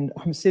 And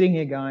I'm sitting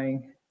here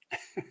going,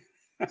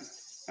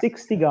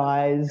 60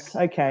 guys,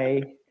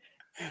 okay.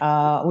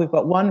 We've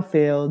got one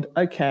field.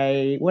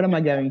 Okay, what am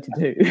I going to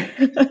do?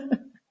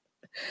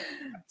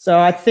 So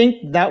I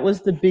think that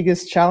was the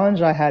biggest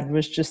challenge I had,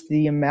 was just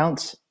the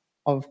amount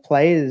of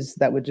players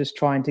that were just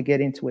trying to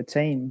get into a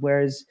team.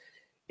 Whereas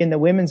in the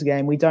women's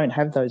game, we don't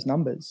have those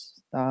numbers.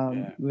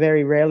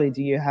 Very rarely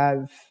do you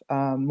have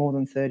more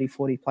than 30,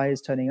 40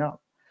 players turning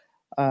up.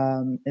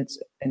 It's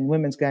in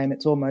women's game,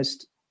 it's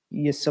almost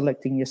you're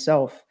selecting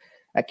yourself.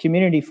 At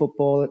community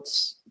football,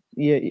 it's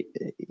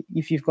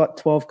if you've got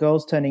 12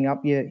 girls turning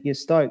up, you're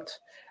stoked.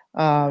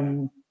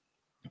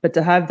 But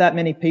to have that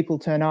many people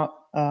turn up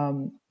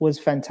was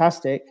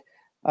fantastic.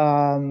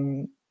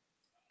 And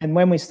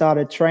when we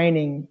started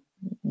training,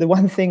 the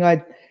one thing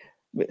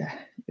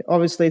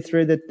obviously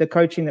through the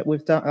coaching that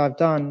I've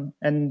done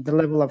and the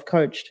level I've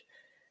coached,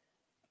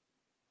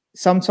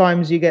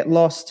 sometimes you get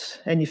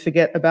lost and you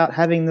forget about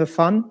having the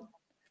fun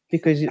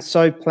because it's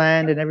so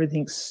planned and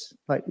everything's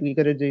like, you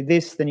got to do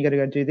this, then you got to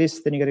go do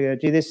this, then you got to go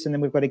do this, and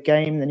then we've got a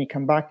game, then you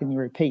come back and you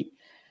repeat,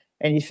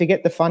 and you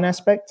forget the fun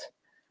aspect.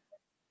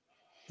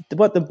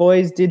 What the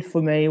boys did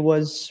for me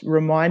was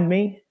remind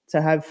me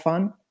to have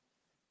fun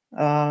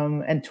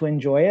and to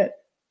enjoy it.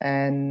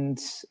 And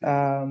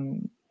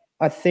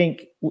I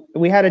think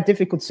we had a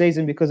difficult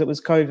season because it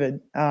was COVID.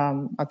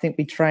 I think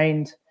we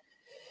trained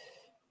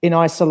in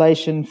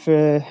isolation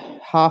for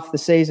half the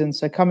season.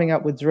 So coming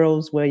up with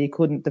drills where you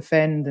couldn't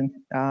defend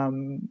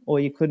and or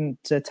you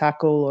couldn't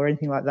tackle or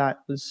anything like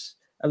that was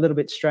a little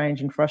bit strange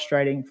and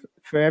frustrating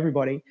for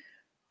everybody.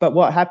 But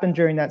what happened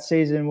during that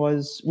season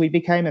was we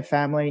became a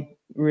family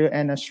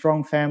and a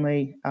strong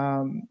family.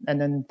 And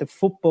then the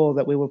football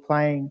that we were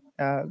playing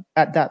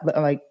at that,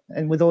 like,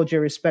 and with all due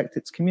respect,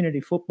 it's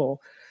community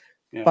football.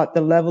 Yeah. But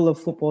the level of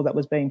football that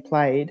was being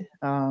played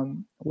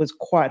was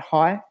quite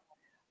high.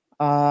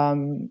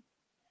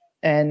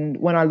 And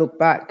when I look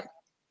back,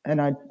 and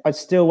I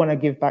still want to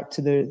give back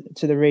to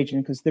the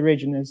region because the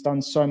region has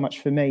done so much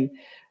for me.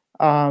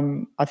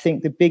 I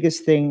think the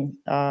biggest thing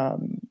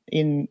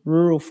in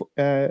rural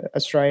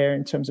Australia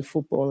in terms of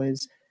football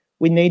is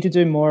we need to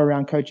do more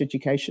around coach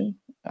education.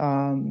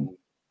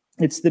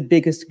 It's the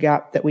biggest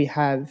gap that we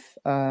have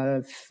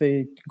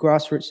for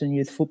grassroots and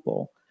youth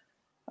football.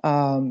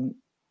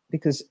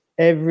 Because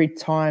every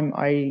time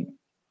I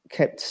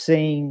kept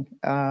seeing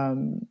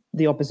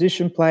the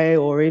opposition play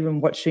or even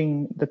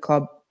watching the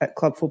club at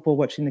club football,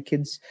 watching the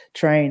kids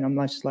train, I'm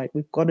just like,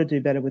 we've got to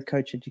do better with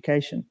coach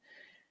education.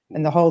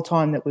 And the whole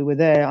time that we were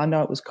there, I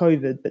know it was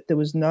COVID, but there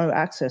was no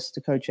access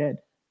to coach ed.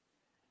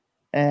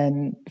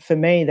 And for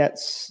me,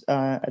 that's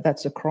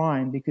a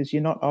crime because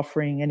you're not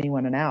offering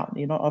anyone an out.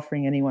 You're not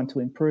offering anyone to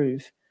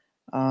improve.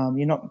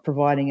 You're not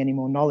providing any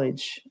more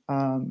knowledge.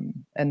 And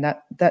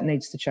that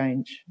needs to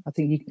change. I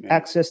think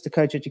access to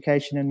coach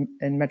education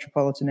in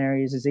metropolitan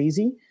areas is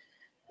easy,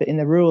 but in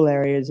the rural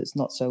areas, it's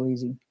not so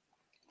easy.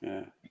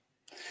 Yeah.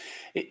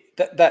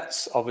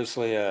 That's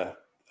obviously a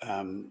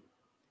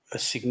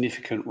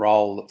significant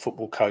role that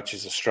Football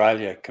Coaches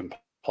Australia can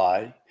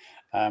play.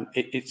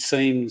 It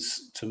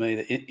seems to me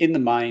that in the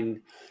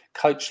main,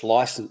 coach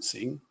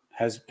licensing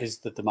is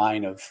the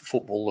domain of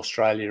Football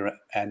Australia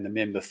and the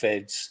member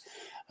feds.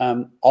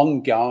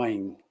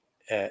 Ongoing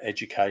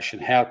education,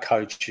 how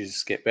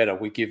coaches get better.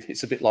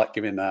 It's a bit like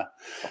putting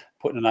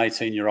an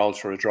 18-year-old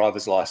through a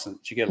driver's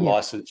license. You get a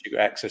license, you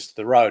get access to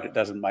the road. It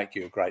doesn't make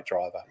you a great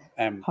driver.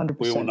 And 100%.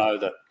 We all know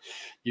that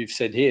you've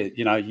said here,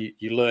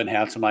 you learn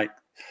how to make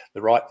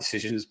the right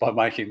decisions by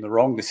making the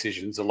wrong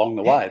decisions along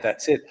the way.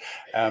 That's it.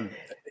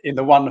 In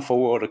the wonderful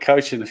world of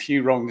coaching, a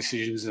few wrong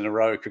decisions in a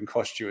row can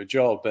cost you a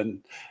job.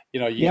 And,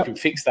 you can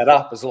fix that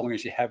up as long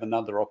as you have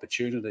another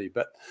opportunity.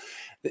 But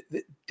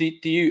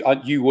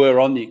You were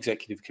on the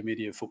executive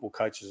committee of Football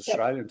Coaches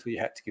Australia until you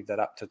had to give that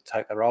up to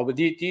take that role. But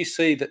do you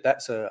see that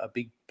that's a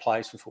big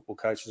place for Football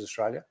Coaches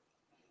Australia?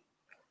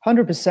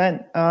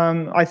 100%.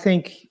 I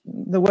think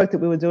the work that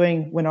we were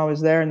doing when I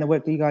was there and the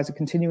work that you guys are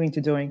continuing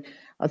to doing,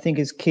 I think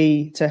is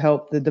key to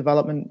help the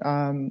development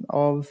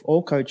of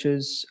all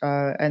coaches,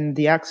 and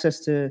the access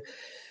to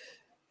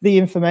the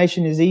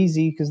information is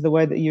easy because the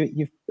way that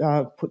you've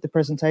put the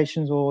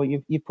presentations or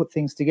you've put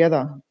things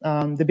together.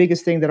 The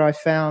biggest thing that I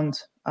found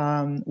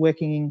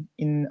working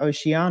in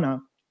Oceania,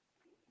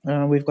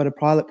 we've got a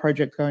pilot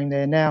project going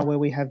there now where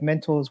we have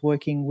mentors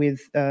working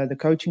with the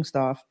coaching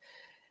staff,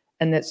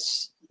 and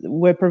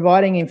we're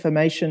providing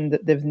information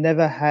that they've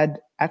never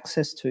had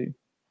access to.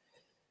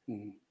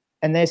 Mm.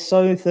 And they're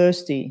so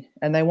thirsty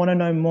and they want to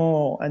know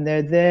more, and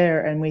they're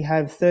there, and we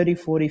have 30,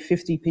 40,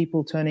 50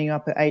 people turning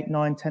up at 8,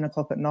 9, 10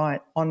 o'clock at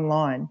night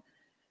online,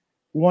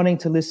 wanting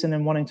to listen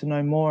and wanting to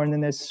know more. And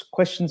then there's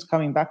questions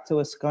coming back to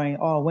us going,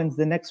 oh, when's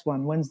the next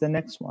one? When's the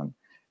next one?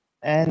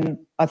 And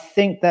I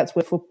think that's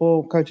where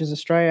Football Coaches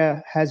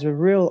Australia has a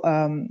real,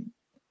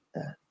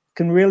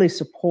 can really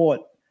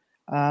support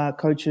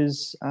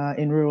coaches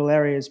in rural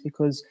areas,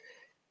 because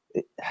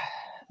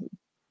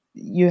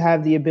you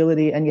have the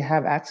ability and you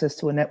have access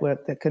to a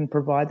network that can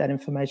provide that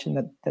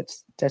information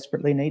that's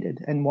desperately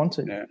needed and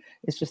wanted. Yeah.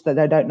 It's just that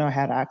they don't know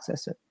how to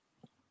access it.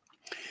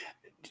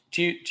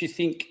 Do you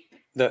think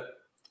that,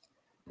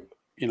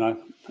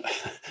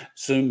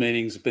 Zoom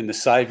meetings have been the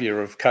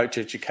saviour of coach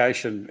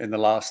education in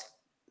the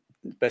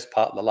best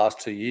part of the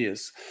last 2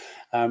 years?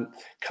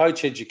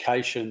 Coach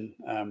education,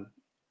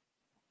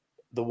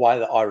 the way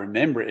that I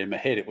remember it in my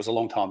head, it was a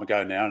long time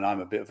ago now, and I'm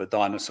a bit of a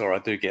dinosaur, I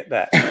do get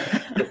that.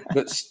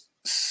 but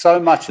so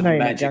much of the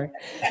magic.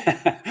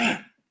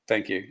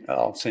 Thank you.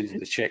 I'll send you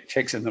the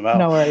checks in the mail.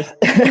 No worries.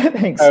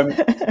 Thanks.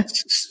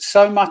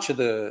 So much of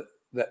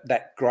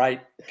that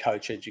great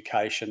coach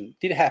education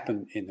did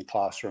happen in the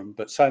classroom,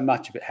 but so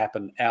much of it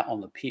happened out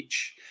on the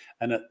pitch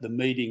and at the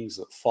meetings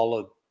that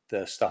followed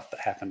the stuff that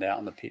happened out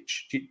on the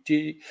pitch. Do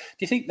you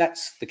think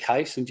that's the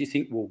case, and do you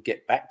think we'll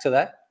get back to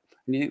that?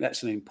 And do you think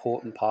that's an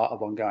important part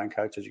of ongoing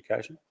coach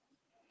education?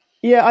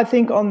 Yeah, I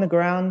think on the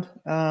ground,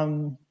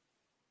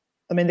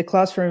 the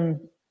classroom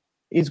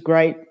is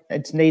great.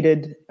 It's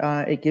needed.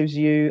 It gives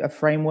you a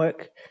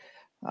framework.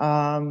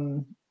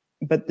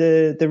 But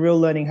the real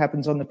learning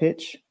happens on the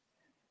pitch.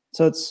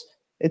 So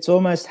it's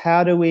almost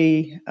how do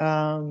we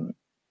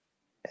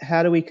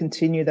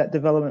continue that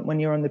development when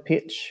you're on the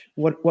pitch?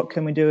 What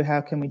can we do?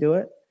 How can we do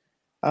it?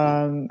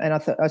 And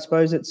I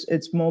suppose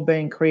it's more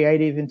being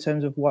creative in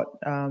terms of what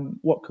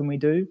can we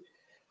do.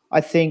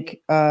 I think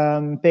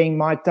being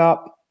mic'd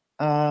up,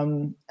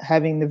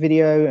 having the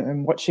video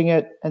and watching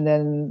it, and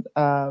then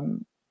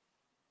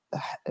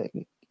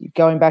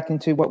going back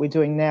into what we're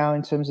doing now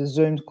in terms of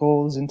Zoom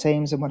calls and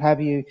Teams and what have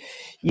you,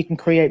 you can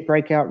create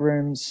breakout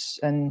rooms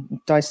and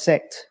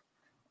dissect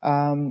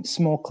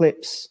small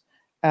clips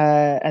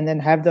and then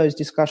have those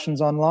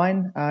discussions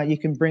online. You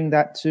can bring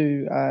that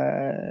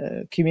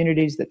to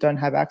communities that don't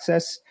have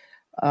access.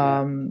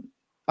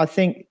 I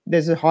think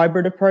there's a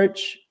hybrid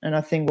approach, and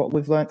I think what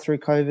we've learned through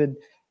COVID,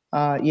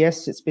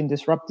 yes, it's been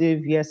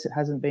disruptive. Yes, it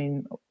hasn't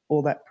been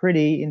all that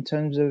pretty in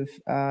terms of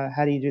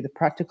how do you do the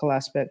practical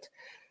aspect.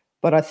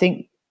 But I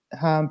think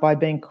by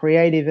being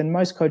creative, and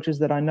most coaches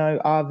that I know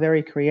are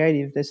very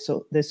creative,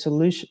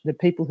 they're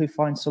people who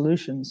find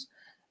solutions.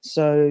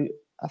 So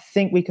I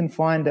think we can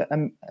find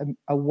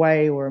a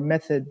way or a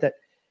method that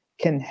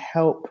can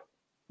help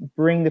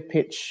bring the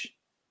pitch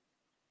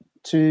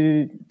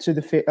to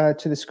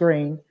the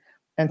screen,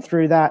 and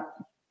through that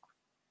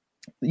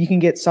you can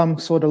get some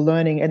sort of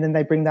learning, and then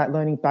they bring that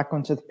learning back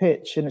onto the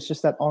pitch, and it's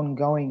just that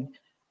ongoing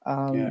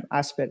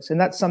aspects. And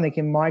that's something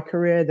in my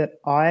career that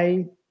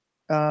I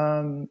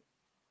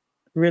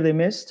really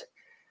missed,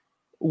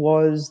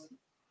 was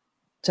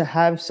to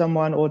have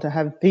someone or to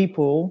have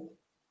people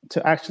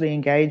to actually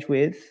engage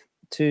with,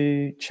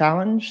 to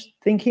challenge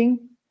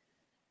thinking.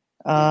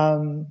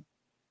 And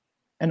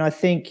I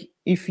think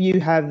if you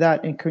have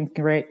that and can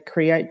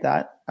create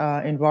that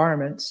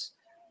environments,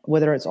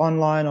 whether it's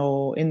online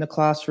or in the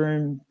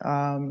classroom,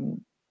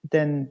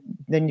 then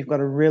you've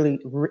got a really,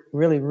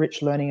 really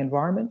rich learning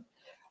environment.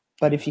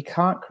 But if you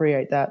can't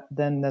create that,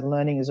 then the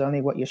learning is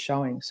only what you're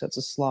showing. So it's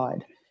a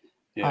slide.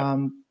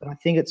 But I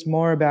think it's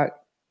more about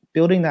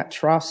building that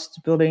trust,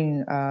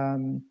 building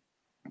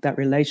that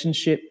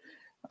relationship,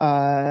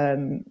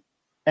 and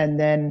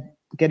then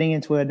getting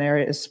into an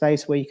area, a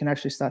space where you can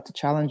actually start to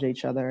challenge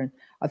each other. And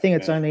I think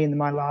it's only in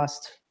my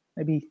last,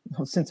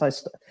 since I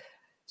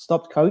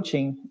stopped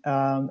coaching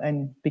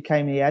and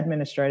became the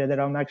administrator, that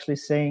I'm actually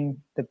seeing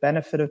the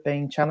benefit of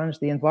being challenged.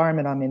 The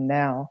environment I'm in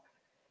now,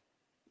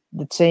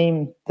 the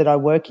team that I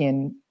work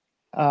in,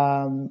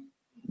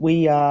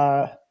 we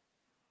are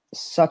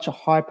such a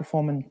high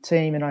performing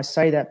team. And I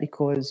say that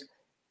because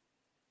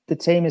the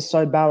team is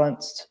so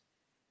balanced.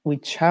 We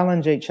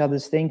challenge each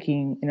other's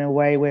thinking in a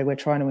way where we're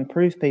trying to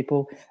improve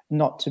people,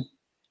 not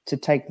to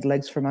take the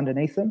legs from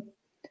underneath them.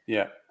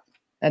 Yeah.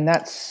 And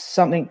that's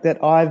something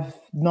that I've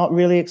not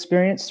really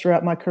experienced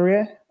throughout my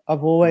career.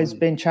 I've always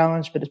been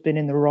challenged, but it's been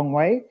in the wrong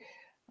way.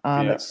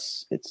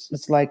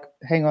 It's like,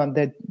 hang on,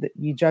 that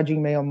you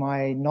judging me on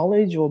my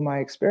knowledge or my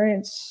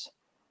experience,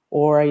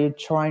 or are you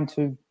trying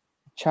to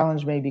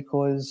challenge me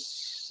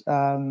because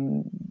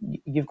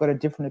you've got a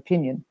different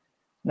opinion?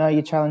 No,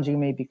 you're challenging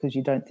me because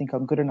you don't think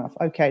I'm good enough.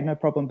 Okay, no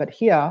problem. But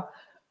here,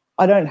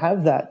 I don't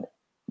have that.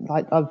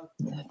 Like,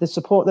 the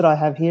support that I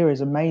have here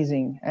is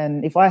amazing.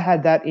 And if I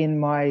had that in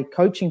my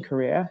coaching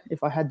career,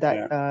 if I had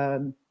that,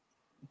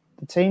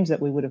 the teams that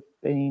we would have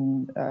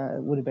been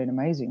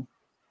amazing.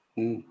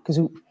 Because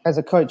as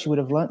a coach, you would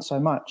have learnt so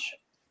much.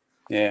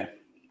 Yeah.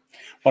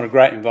 What a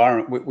great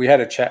environment. We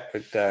had a chat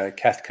with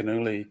Kath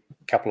Canuli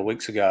a couple of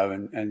weeks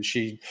ago, and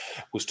she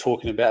was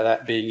talking about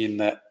that being in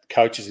that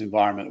coach's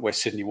environment at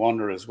West Sydney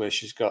Wanderers, where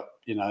she's got,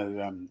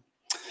 the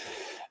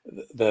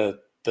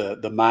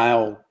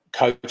male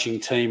coaching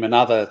team and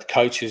other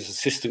coaches,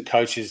 assistant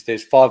coaches.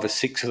 There's 5 or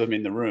 6 of them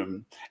in the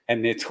room,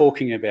 and they're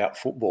talking about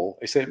football.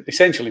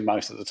 Essentially,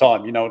 most of the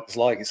time, you know what it's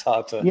like. It's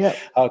hard to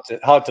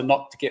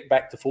not to get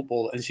back to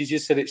football. And she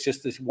just said it's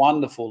just this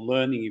wonderful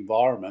learning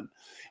environment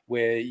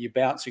where you're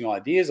bouncing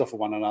ideas off of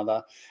one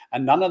another,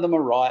 and none of them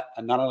are right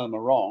and none of them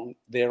are wrong.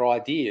 They're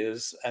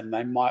ideas, and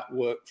they might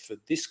work for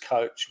this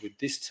coach with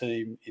this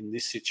team in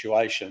this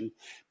situation,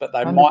 but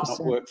they 100%. Might not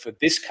work for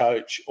this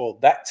coach or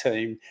that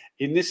team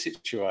in this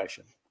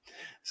situation.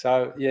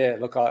 So, yeah,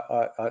 look,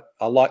 I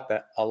like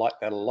that. I like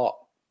that a lot.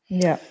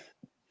 Yeah.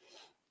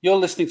 You're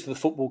listening to The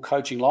Football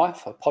Coaching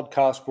Life, a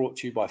podcast brought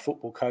to you by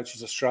Football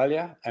Coaches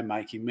Australia and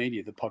Making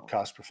Media, the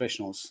podcast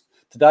professionals.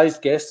 Today's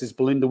guest is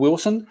Belinda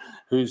Wilson,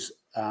 who's,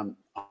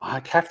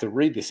 I have to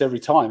read this every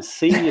time,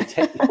 Senior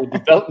Technical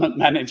Development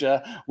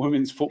Manager,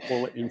 Women's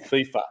Football in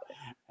FIFA,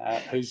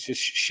 who's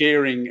just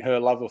sharing her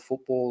love of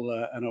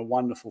football and a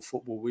wonderful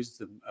football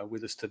wisdom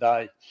with us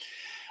today.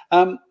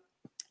 I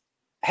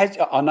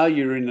know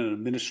you're in an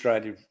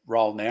administrative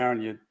role now,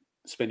 and you're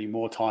spending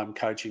more time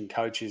coaching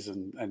coaches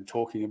and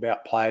talking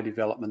about player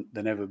development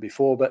than ever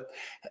before, but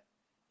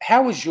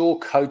how has your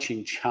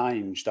coaching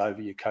changed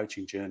over your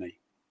coaching journey?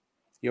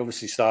 You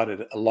obviously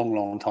started a long,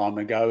 long time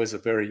ago as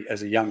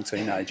a young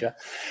teenager.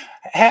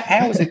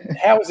 How has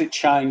it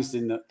changed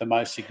in the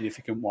most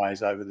significant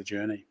ways over the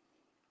journey?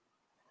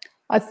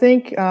 I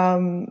think,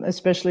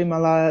 especially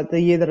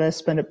the year that I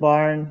spent at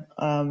Byron,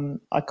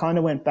 I kind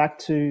of went back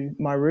to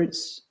my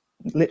roots,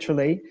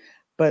 literally.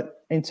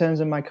 But in terms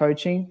of my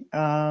coaching,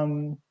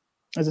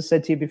 as I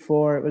said to you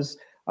before,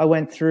 I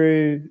went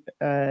through.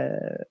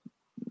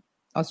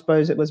 I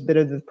suppose it was a bit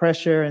of the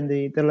pressure and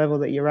the level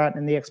that you're at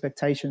and the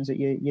expectations that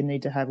you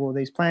need to have all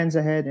these plans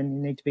ahead and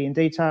you need to be in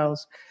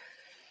details.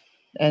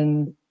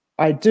 And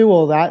I do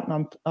all that,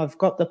 and I've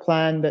got the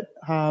plan, but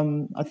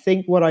I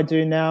think what I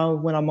do now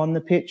when I'm on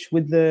the pitch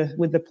with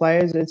the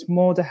players, it's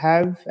more to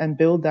have and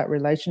build that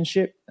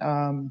relationship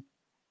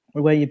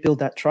where you build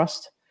that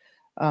trust.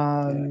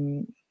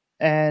 And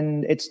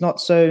it's not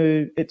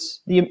so.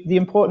 It's the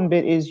important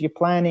bit is your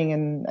planning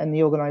and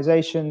the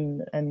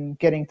organization and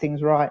getting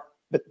things right.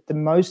 But the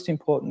most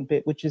important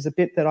bit, which is a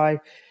bit that I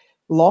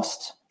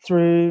lost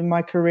through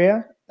my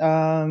career,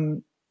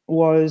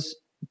 was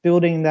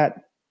building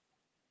that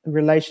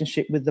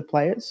relationship with the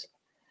players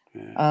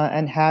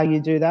and how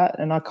you do that.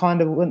 And I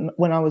kind of,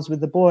 when I was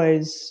with the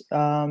boys,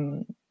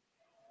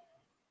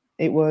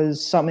 it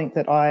was something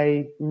that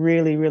I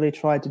really, really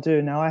tried to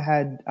do. Now, I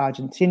had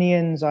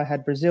Argentinians, I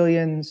had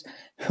Brazilians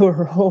who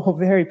were all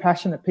very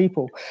passionate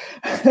people.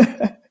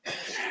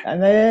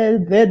 And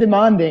they're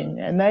demanding,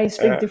 and they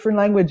speak different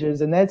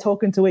languages, and they're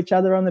talking to each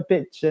other on the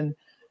pitch.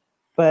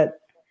 But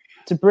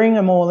to bring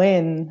them all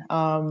in,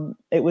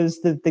 it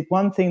was the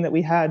one thing that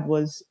we had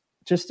was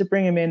just to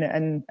bring them in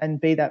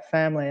and be that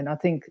family. And I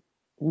think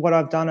what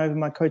I've done over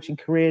my coaching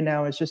career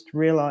now is just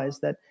realize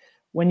that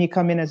when you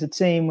come in as a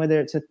team, whether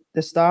it's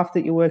the staff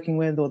that you're working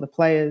with or the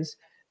players,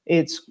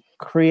 it's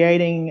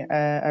creating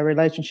a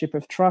relationship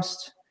of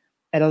trust,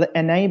 and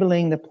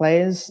enabling the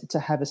players to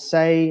have a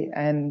say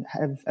and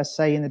have a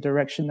say in the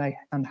direction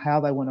and how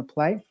they want to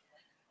play.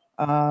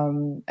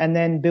 And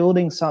then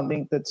building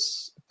something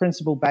that's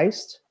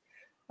principle-based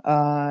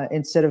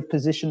instead of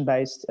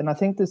position-based. And I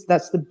think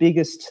that's the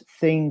biggest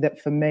thing that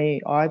for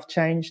me, I've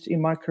changed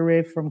in my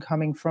career from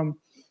coming from,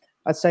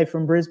 I'd say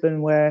from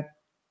Brisbane, where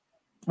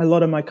a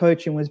lot of my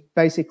coaching was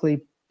basically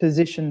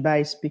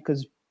position-based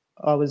because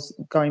I was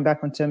going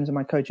back on terms of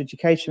my coach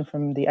education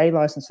from the A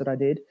license that I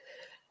did.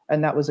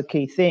 And that was a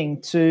key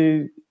thing,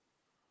 to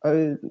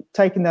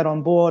taking that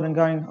on board and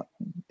going,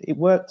 it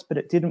worked, but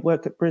it didn't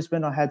work at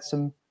Brisbane. I had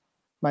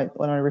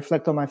when I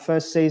reflect on my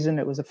first season,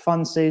 it was a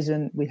fun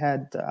season. We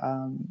had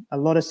a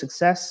lot of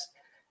success.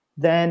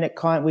 Then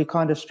we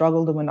kind of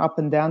struggled and went up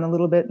and down a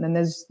little bit. And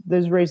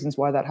there's reasons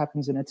why that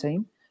happens in a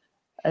team.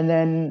 And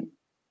then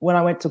when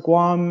I went to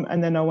Guam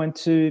and then I went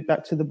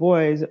back to the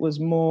boys, it was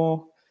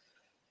more,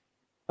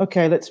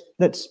 okay,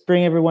 let's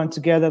bring everyone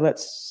together.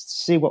 Let's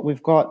see what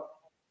we've got.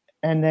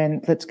 And then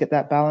let's get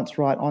that balance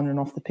right on and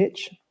off the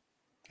pitch.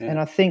 Yeah.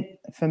 And I think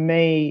for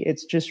me,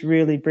 it's just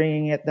really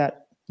bringing it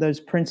that those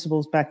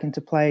principles back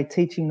into play,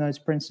 teaching those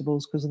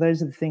principles, because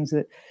those are the things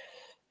that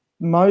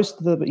most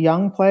of the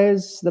young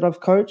players that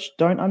I've coached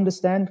don't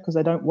understand because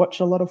they don't watch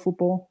a lot of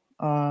football,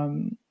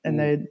 and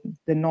they're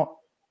not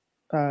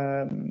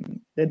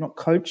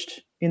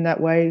coached in that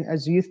way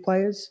as youth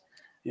players.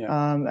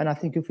 Yeah. And I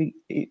think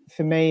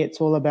for me, it's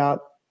all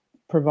about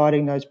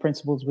providing those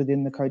principles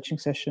within the coaching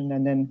session,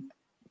 and then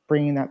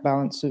bringing that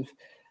balance of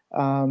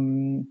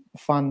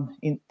fun,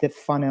 in the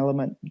fun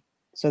element,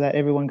 so that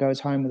everyone goes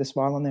home with a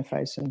smile on their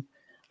face. And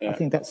I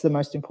think that's the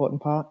most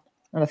important part.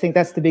 And I think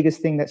that's the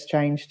biggest thing that's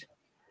changed.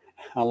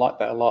 I like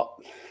that a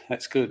lot.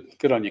 That's good.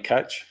 Good on you,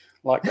 coach.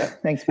 Like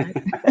that. Thanks, mate.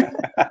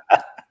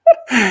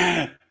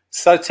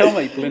 So tell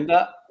me,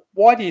 Belinda,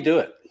 why do you do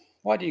it?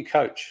 Why do you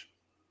coach?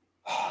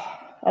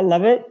 I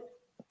love it.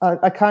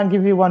 I can't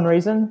give you one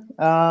reason.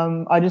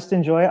 I just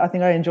enjoy it. I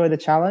think I enjoy the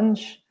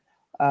challenge.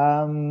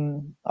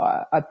 I'm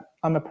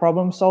a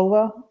problem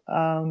solver.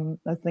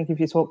 I think if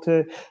you talk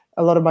to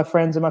a lot of my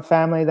friends and my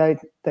family,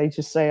 they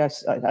just say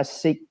I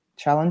seek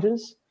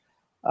challenges.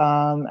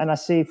 And I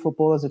see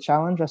football as a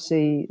challenge. I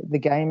see the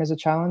game as a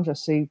challenge. I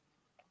see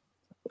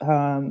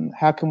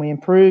how can we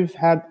improve?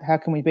 How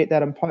can we beat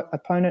that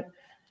opponent?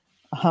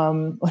 I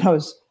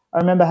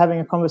remember having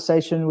a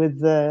conversation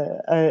with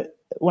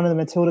one of the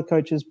Matilda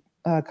coaches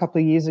a couple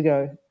of years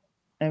ago,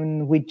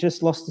 and we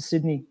just lost to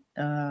Sydney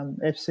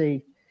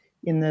FC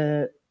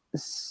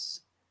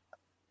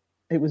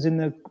it was in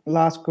the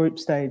last group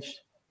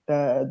stage,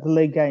 the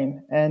league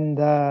game, and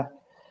I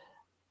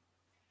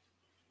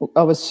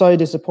was so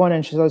disappointed.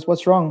 And she goes,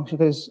 "What's wrong?" She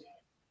goes,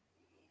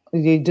 "Are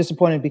you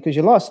disappointed because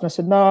you lost?" And I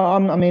said, "No,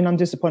 I'm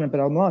disappointed, but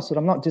I'm lost." But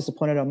I'm not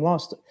disappointed I'm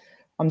lost.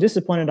 I'm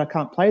disappointed I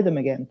can't play them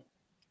again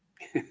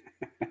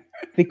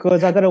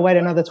because I got to wait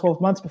another 12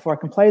 months before I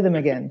can play them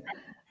again.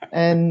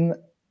 And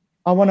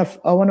I want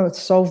to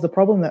solve the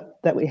problem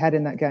that we had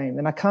in that game,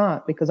 and I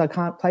can't because I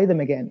can't play them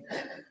again.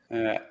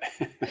 Yeah.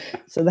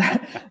 So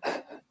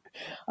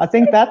I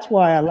think that's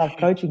why I love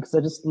coaching, because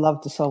I just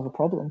love to solve a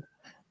problem.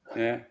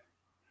 Yeah.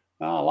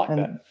 Oh, I like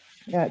that.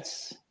 Yeah,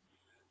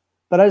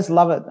 but I just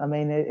love it. I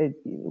mean,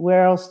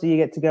 where else do you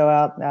get to go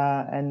out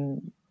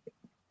and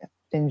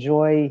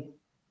enjoy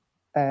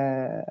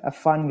a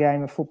fun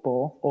game of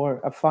football or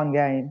a fun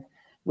game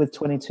with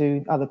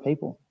 22 other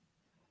people?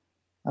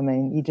 I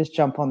mean, you just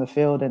jump on the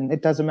field, and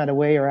it doesn't matter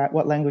where you're at,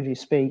 what language you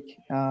speak,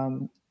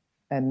 and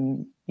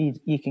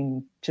you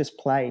can just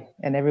play,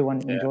 and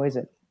everyone enjoys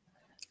it.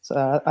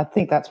 So I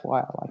think that's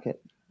why I like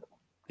it.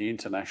 The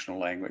international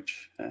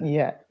language.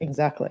 Yeah,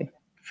 exactly.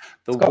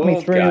 It's got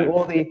me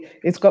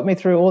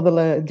through all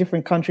the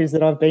different countries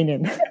that I've been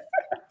in.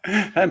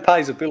 And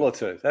pays a bill or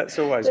two. That's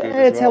always good.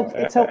 It's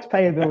helped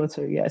pay a bill or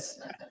two. Yes.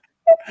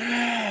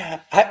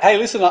 Hey,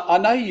 listen. I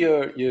know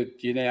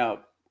you're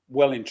now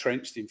well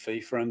entrenched in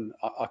FIFA, and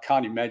I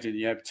can't imagine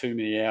you have too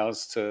many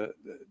hours to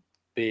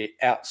be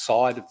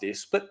outside of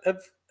this. But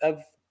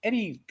have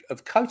any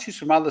of coaches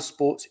from other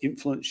sports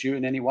influenced you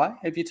in any way?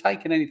 Have you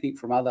taken anything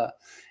from other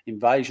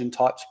invasion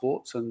type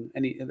sports, and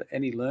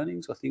any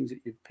learnings or things that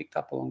you've picked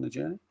up along the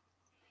journey?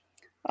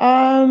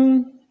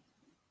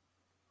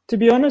 To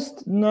be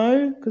honest,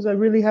 no, because I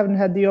really haven't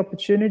had the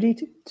opportunity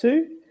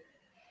to,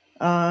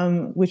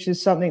 which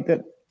is something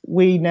that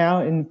we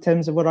now, in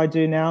terms of what I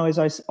do now, is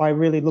I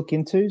really look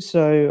into.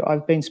 So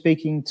I've been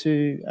speaking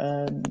to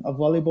a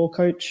volleyball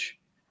coach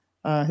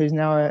who's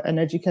now an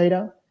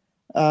educator.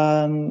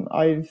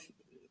 I've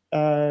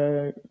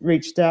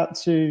reached out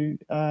to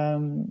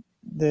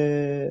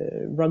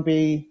the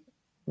rugby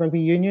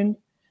union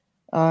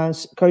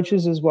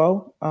coaches as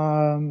well,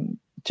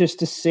 just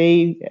to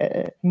see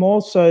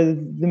more so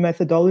the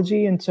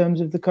methodology in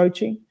terms of the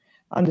coaching,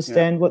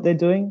 understand what they're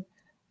doing,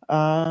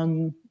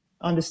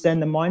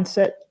 understand the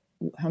mindset,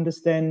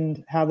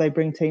 understand how they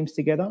bring teams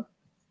together.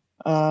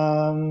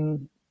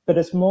 But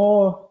it's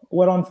more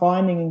what I'm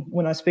finding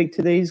when I speak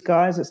to these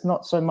guys, it's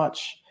not so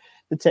much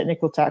the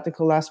technical,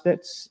 tactical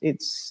aspects,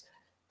 it's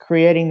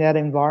creating that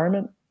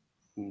environment.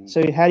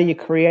 So how do you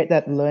create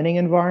that learning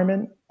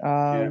environment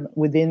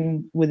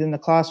within the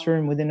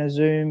classroom, within a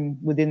Zoom,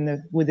 within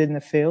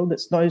the field?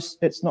 It's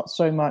not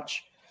so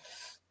much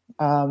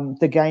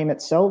the game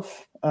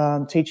itself,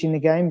 teaching the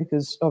game,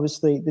 because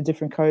obviously the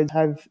different codes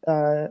have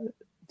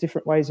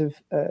different ways of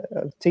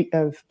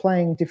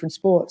playing different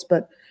sports.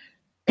 But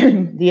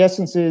the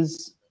essence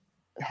is,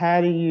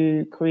 how do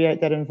you create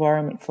that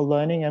environment for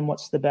learning, and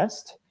what's the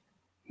best?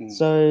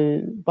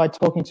 So by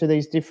talking to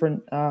these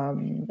different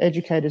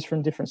educators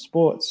from different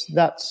sports,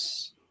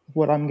 that's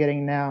what I'm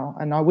getting now.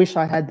 And I wish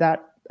I had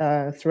that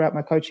throughout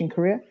my coaching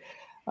career.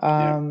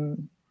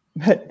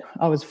 But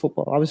I was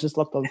football. I was just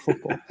locked on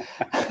football.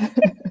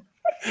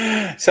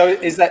 So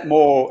is that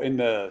more in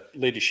the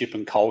leadership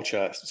and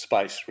culture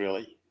space,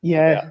 really?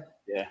 Yeah.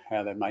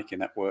 How they're making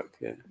that work.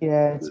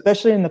 Yeah,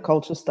 especially in the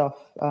culture stuff.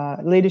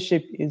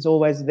 Leadership is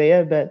always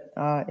there, but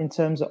in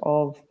terms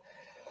of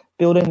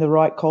building the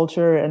right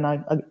culture, and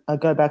I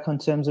go back on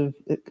terms of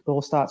it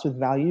all starts with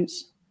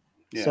values.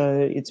 Yeah.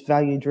 So it's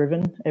value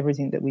driven,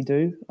 everything that we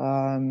do,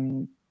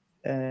 and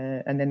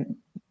then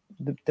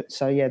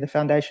the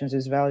foundations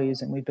is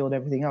values, and we build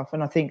everything off.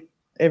 And I think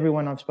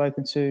everyone I've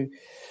spoken to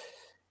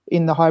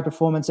in the high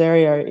performance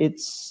area,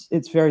 it's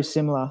very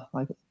similar.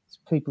 Like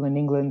people in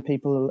England,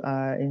 people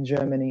in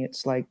Germany,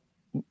 it's like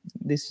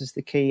this is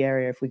the key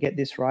area. If we get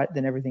this right,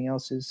 then everything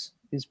else is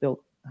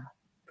built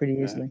pretty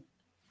easily.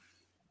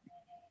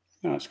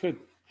 No, that's good.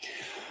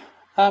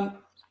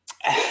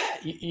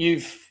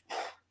 You've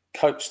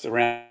coached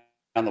around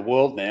the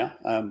world now,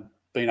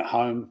 been at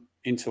home,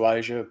 into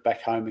Asia,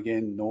 back home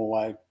again,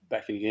 Norway,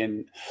 back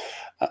again.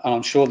 And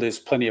I'm sure there's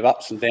plenty of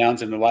ups and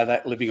downs in the way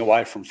that living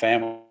away from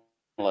family.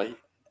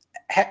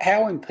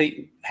 How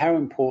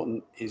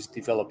important is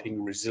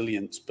developing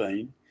resilience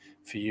been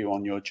for you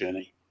on your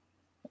journey?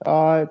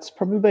 It's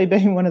probably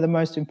been one of the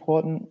most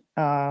important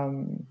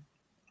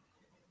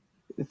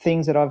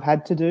things that I've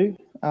had to do.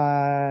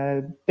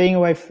 Being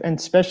away, and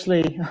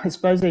especially, I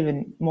suppose,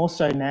 even more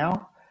so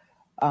now.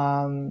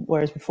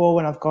 Whereas before,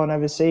 when I've gone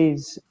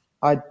overseas,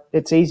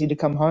 it's easy to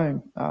come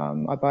home.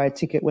 I buy a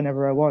ticket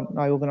whenever I want.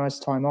 I organise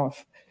time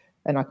off,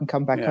 and I can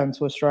come back home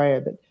to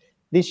Australia. But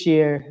this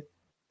year,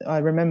 I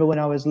remember when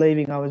I was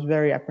leaving, I was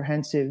very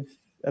apprehensive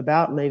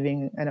about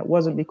leaving, and it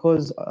wasn't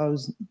because I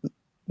was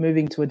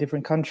moving to a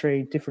different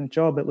country, different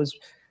job. It was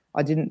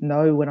I didn't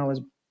know when I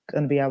was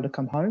going to be able to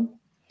come home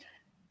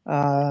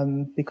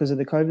because of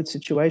the COVID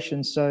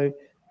situation. So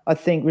I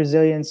think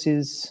resilience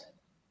is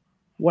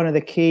one of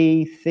the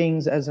key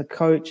things as a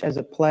coach, as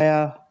a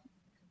player,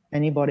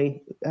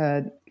 anybody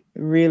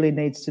really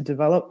needs to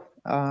develop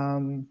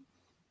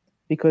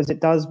because it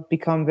does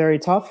become very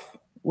tough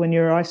when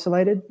you're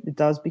isolated. It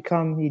does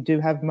become, you do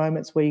have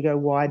moments where you go,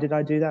 why did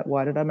I do that?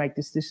 Why did I make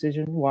this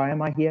decision? Why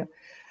am I here?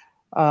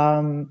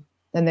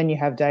 And then you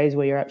have days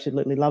where you're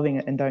absolutely loving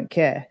it and don't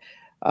care.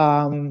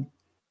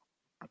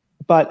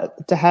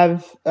 But to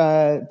have,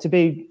 to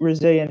be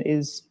resilient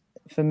is,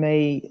 for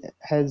me,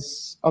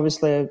 has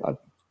obviously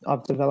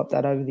I've developed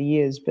that over the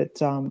years,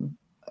 but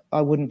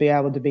I wouldn't be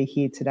able to be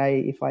here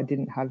today if I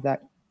didn't have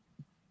that,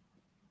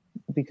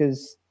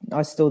 because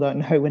I still don't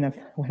know when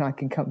I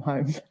can come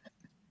home.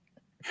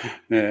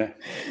 Yeah,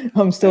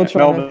 I'm still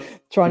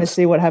trying to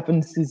see what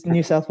happens in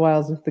New South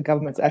Wales if the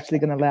government's actually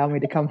going to allow me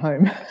to come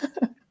home.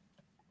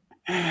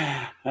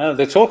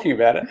 They're talking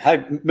about it.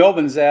 Hey,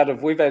 Melbourne's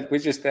we're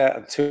just out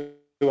of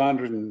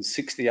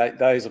 268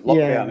 days of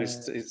lockdown.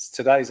 Yeah. It's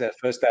today's our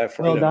first day of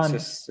freedom. Well done.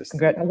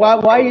 Congrats. Why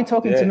are you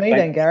talking to me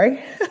then,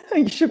 Gary?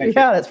 You should be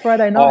out. It's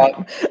Friday night.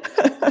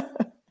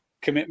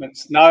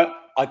 Commitments. No,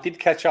 I did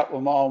catch up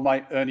with my old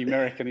mate Ernie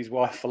Merrick and his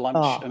wife for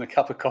lunch and a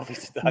cup of coffee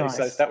today. Nice.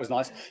 So that was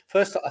nice.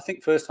 First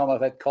time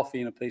I've had coffee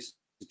and a piece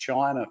of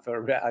china for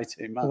about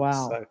 18 months.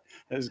 Wow. So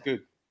it was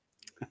good.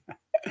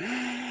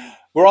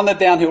 We're on the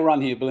downhill run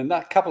here, Belinda.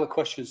 A couple of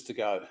questions to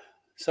go.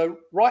 So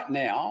right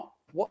now,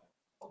 what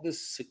does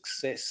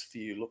success for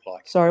you look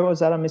like? Sorry, what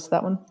was that? I missed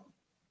that one.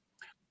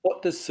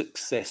 What does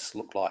success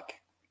look like?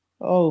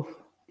 Oh,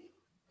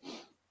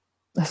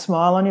 a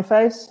smile on your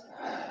face.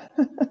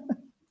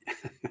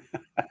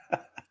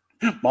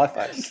 My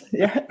face.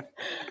 Yeah.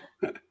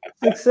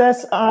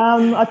 Success.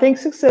 I think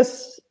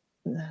success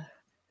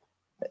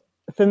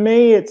for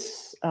me,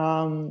 it's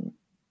the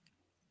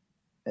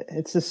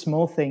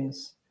small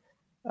things.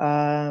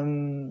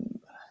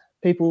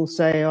 People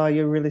say, "Oh,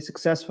 you're really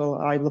successful."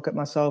 I look at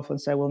myself and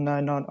say, "Well, no,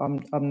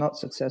 I'm not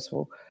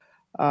successful.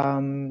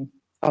 I'm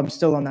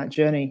still on that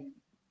journey,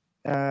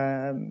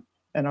 and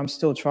I'm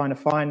still trying to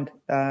find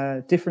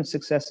different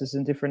successes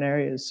in different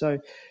areas." So,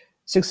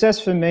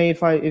 success for me,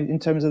 in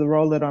terms of the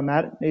role that I'm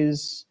at,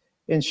 is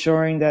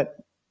ensuring that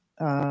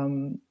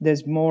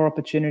there's more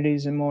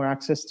opportunities and more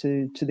access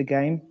to the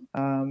game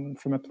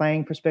from a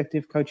playing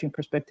perspective, coaching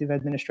perspective,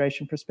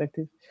 administration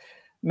perspective,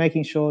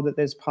 making sure that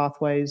there's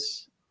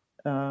pathways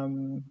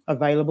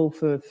available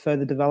for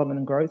further development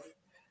and growth.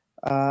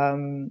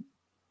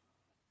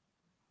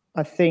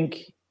 I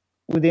think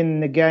within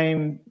the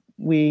game,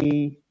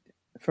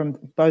 from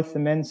both the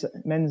men's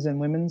and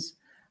women's,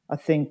 I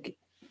think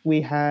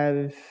we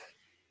have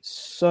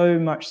so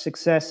much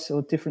success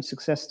or different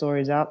success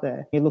stories out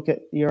there. You look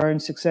at your own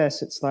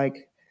success, it's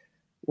like,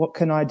 what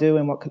can I do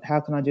and how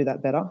can I do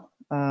that better?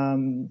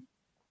 And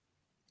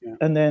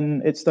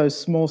then it's those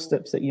small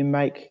steps that you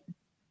make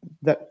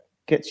that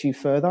gets you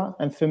further.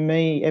 And for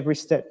me, every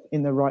step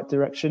in the right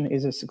direction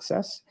is a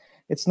success.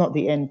 It's not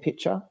the end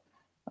picture.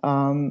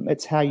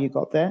 It's how you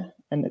got there.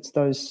 And it's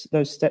those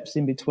steps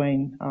in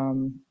between,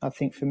 I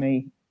think for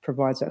me,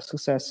 provides that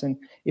success. And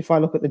if I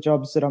look at the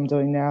jobs that I'm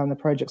doing now and the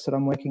projects that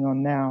I'm working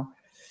on now,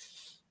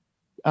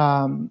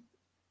 I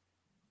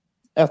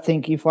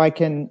think if I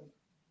can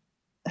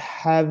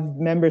have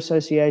member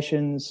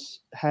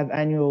associations have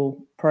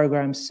annual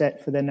programs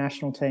set for their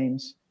national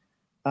teams,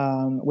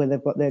 where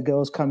they've got their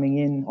girls coming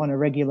in on a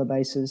regular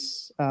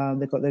basis,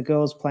 they've got their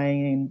girls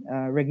playing in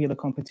regular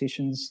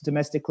competitions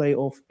domestically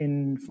or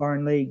in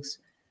foreign leagues,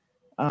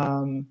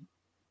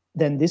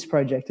 then this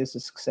project is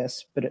a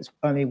success, but it's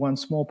only one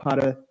small part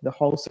of the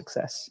whole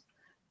success.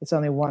 It's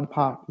only one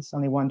part. It's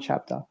only one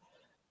chapter.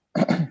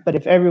 But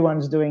if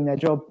everyone's doing their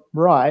job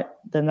right,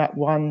 then that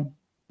one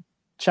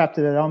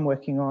chapter that I'm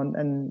working on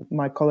and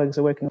my colleagues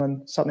are working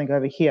on something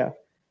over here,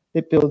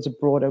 it builds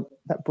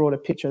that broader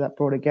picture, that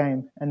broader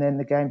game, and then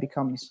the game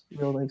becomes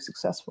really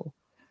successful.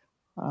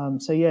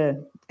 So yeah,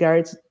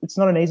 Gary, it's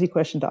not an easy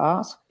question to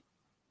ask.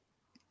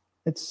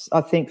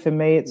 I think for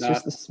me, it's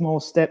just the small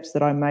steps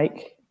that I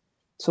make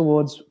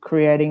towards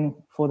creating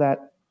for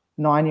that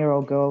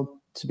 9-year-old girl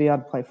to be able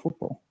to play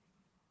football.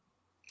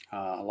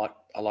 I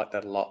like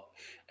that a lot.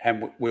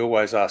 And we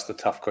always ask the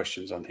tough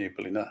questions on here,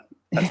 Belinda.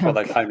 That's why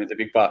they pay me the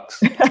big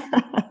bucks.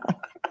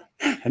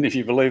 And if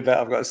you believe that,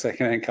 I've got a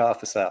second-hand car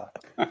for sale.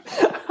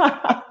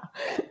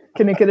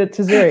 Can you get it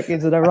to Zurich?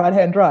 Is it a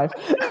right-hand drive?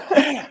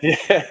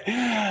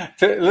 Yeah.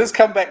 So let's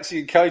come back to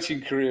your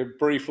coaching career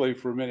briefly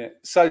for a minute.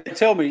 So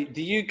tell me,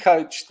 do you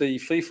coach the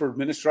FIFA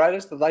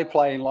administrators? Do they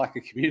play in like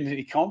a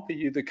community comp? Are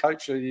you the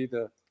coach? Are you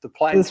the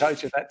playing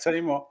coach of that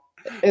team? Or?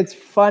 It's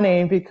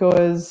funny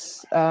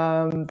because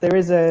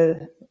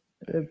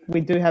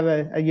we do have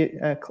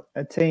a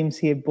teams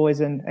here, boys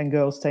and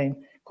girls team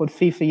called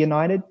FIFA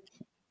United.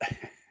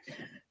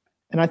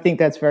 And I think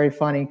that's very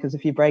funny because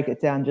if you break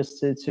it down just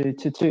to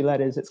 2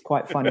 letters, it's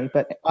quite funny,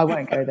 but I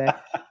won't go there.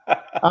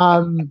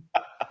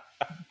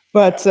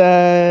 But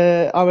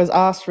I was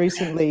asked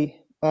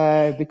recently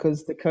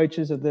because the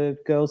coaches of the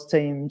girls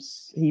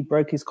teams, he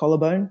broke his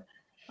collarbone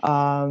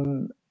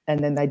and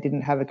then they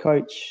didn't have a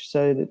coach.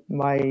 So that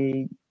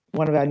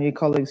one of our new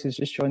colleagues who's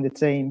just joined the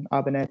team,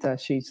 Arbaneta,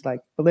 she's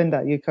like,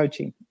 Belinda, you're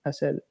coaching. I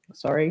said,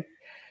 sorry.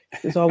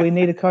 She goes, we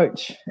need a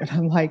coach. And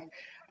I'm like,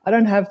 I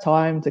don't have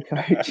time to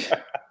coach.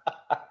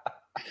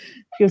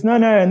 She goes, no.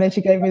 And then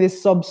she gave me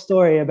this sob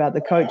story about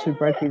the coach who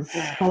broke his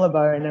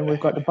collarbone, and we've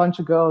got a bunch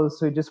of girls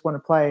who just want to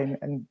play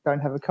and don't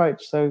have a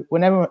coach. So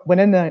whenever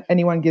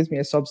anyone gives me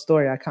a sob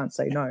story, I can't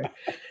say no.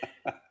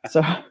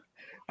 So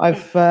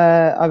I've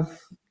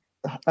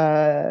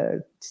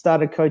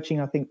started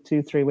coaching, I think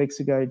 2-3 weeks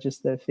ago,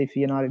 just the FIFA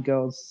United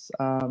girls.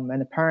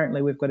 And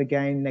apparently we've got a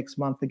game next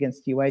month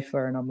against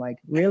UEFA. And I'm like,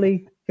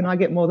 really? Can I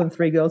get more than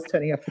 3 girls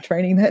turning up for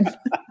training then?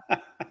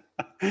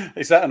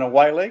 Is that an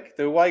away leg?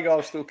 Do away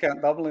goals still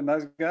count double in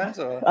those games?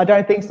 Or? I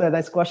don't think so.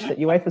 They squashed it.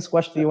 UEFA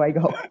squashed the away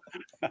goal.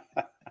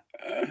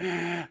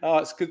 Oh,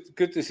 it's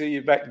good to see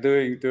you back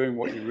doing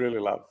what you really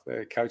love,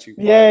 coaching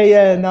players.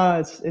 Yeah.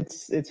 No,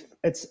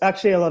 it's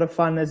actually a lot of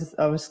fun. There's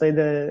obviously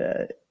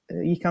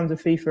you come to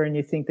FIFA and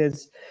you think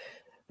there's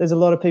a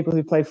lot of people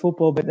who play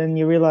football, but then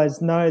you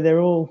realize no,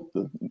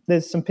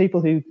 there's some people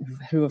who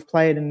have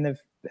played and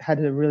they've had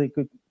a really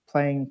good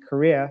playing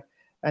career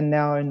and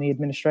now in the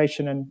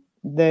administration, and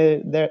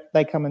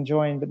they come and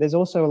join, but there's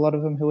also a lot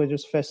of them who are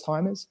just first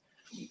timers.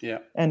 Yeah.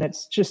 And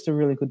it's just a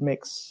really good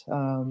mix.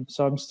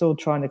 So I'm still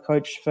trying to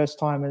coach first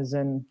timers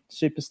and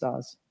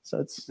superstars.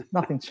 So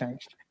nothing's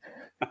changed.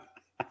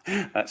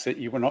 That's it.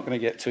 You were not going to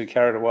get too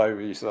carried away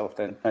with yourself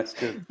then. That's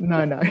good.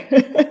 No.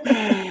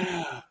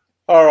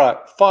 All right.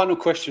 Final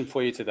question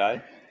for you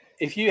today.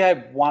 If you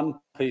had one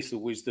piece of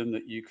wisdom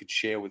that you could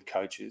share with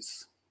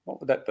coaches, what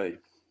would that be?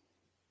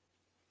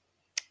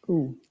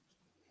 Ooh.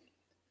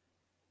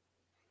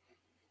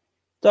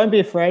 Don't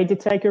be afraid to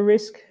take a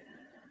risk,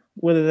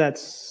 whether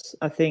that's,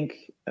 I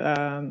think,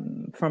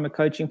 from a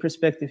coaching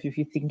perspective, if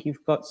you think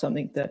you've got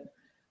something that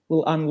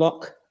will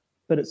unlock,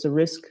 but it's a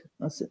risk,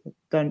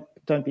 don't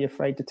be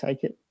afraid to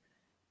take it.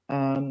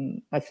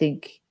 I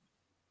think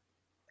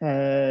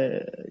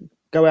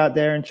go out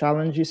there and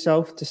challenge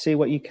yourself to see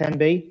what you can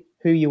be,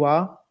 who you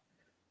are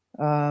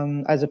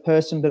as a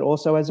person, but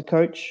also as a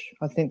coach.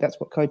 I think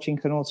that's what coaching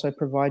can also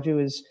provide you,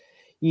 is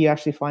you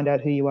actually find out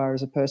who you are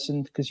as a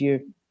person, because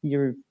you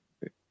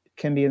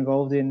can be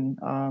involved in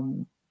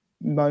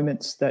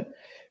moments that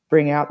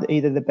bring out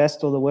either the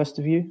best or the worst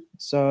of you.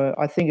 So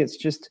I think it's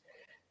just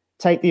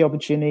take the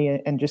opportunity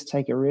and just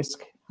take a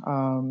risk.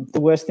 The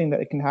worst thing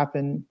that can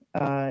happen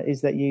is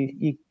that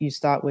you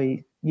start where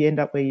you end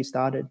up where you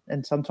started,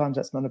 and sometimes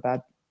that's not a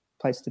bad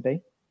place to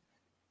be.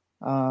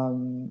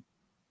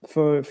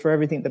 For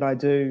everything that I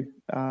do,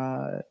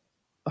 I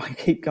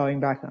keep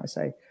going back and I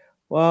say,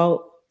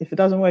 well, if it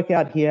doesn't work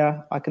out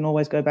here, I can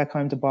always go back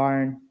home to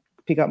Byron,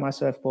 pick up my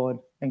surfboard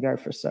and go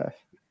for a surf.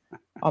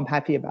 I'm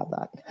happy about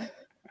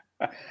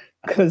that.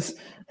 Because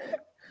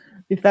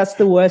if that's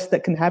the worst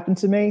that can happen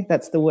to me,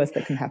 that's the worst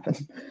that can happen.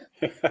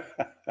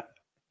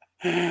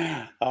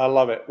 I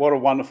love it. What a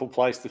wonderful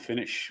place to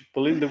finish.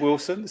 Belinda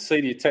Wilson,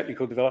 Senior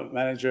Technical Development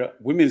Manager,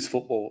 Women's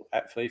Football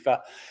at FIFA.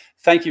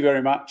 Thank you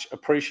very much.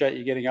 Appreciate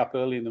you getting up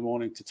early in the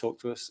morning to talk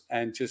to us,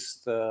 and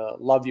just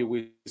love your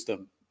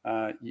wisdom.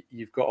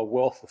 You've got a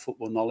wealth of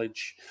football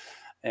knowledge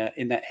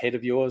in that head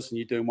of yours, and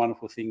you're doing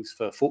wonderful things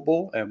for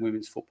football and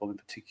women's football in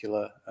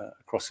particular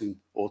across in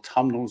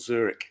autumnal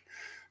Zurich.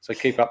 So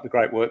keep up the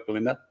great work,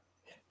 Belinda.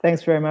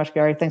 Thanks very much,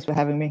 Gary. Thanks for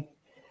having me.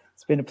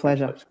 It's been a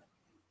pleasure.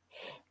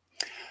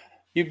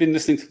 You've been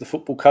listening to The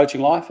Football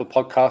Coaching Life, a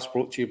podcast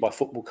brought to you by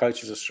Football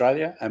Coaches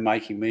Australia and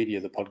Making Media,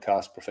 the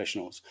podcast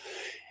professionals.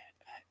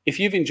 If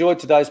you've enjoyed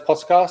today's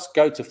podcast,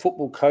 go to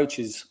Football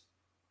Coaches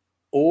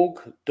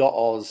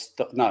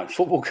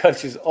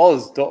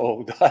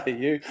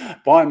footballcoachesoz.org.au.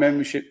 Buy a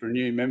membership,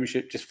 renew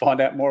membership, just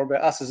find out more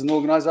about us as an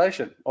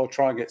organisation. I'll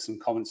try and get some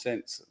common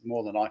sense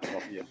more than I can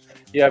offer you.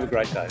 You have a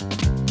great day.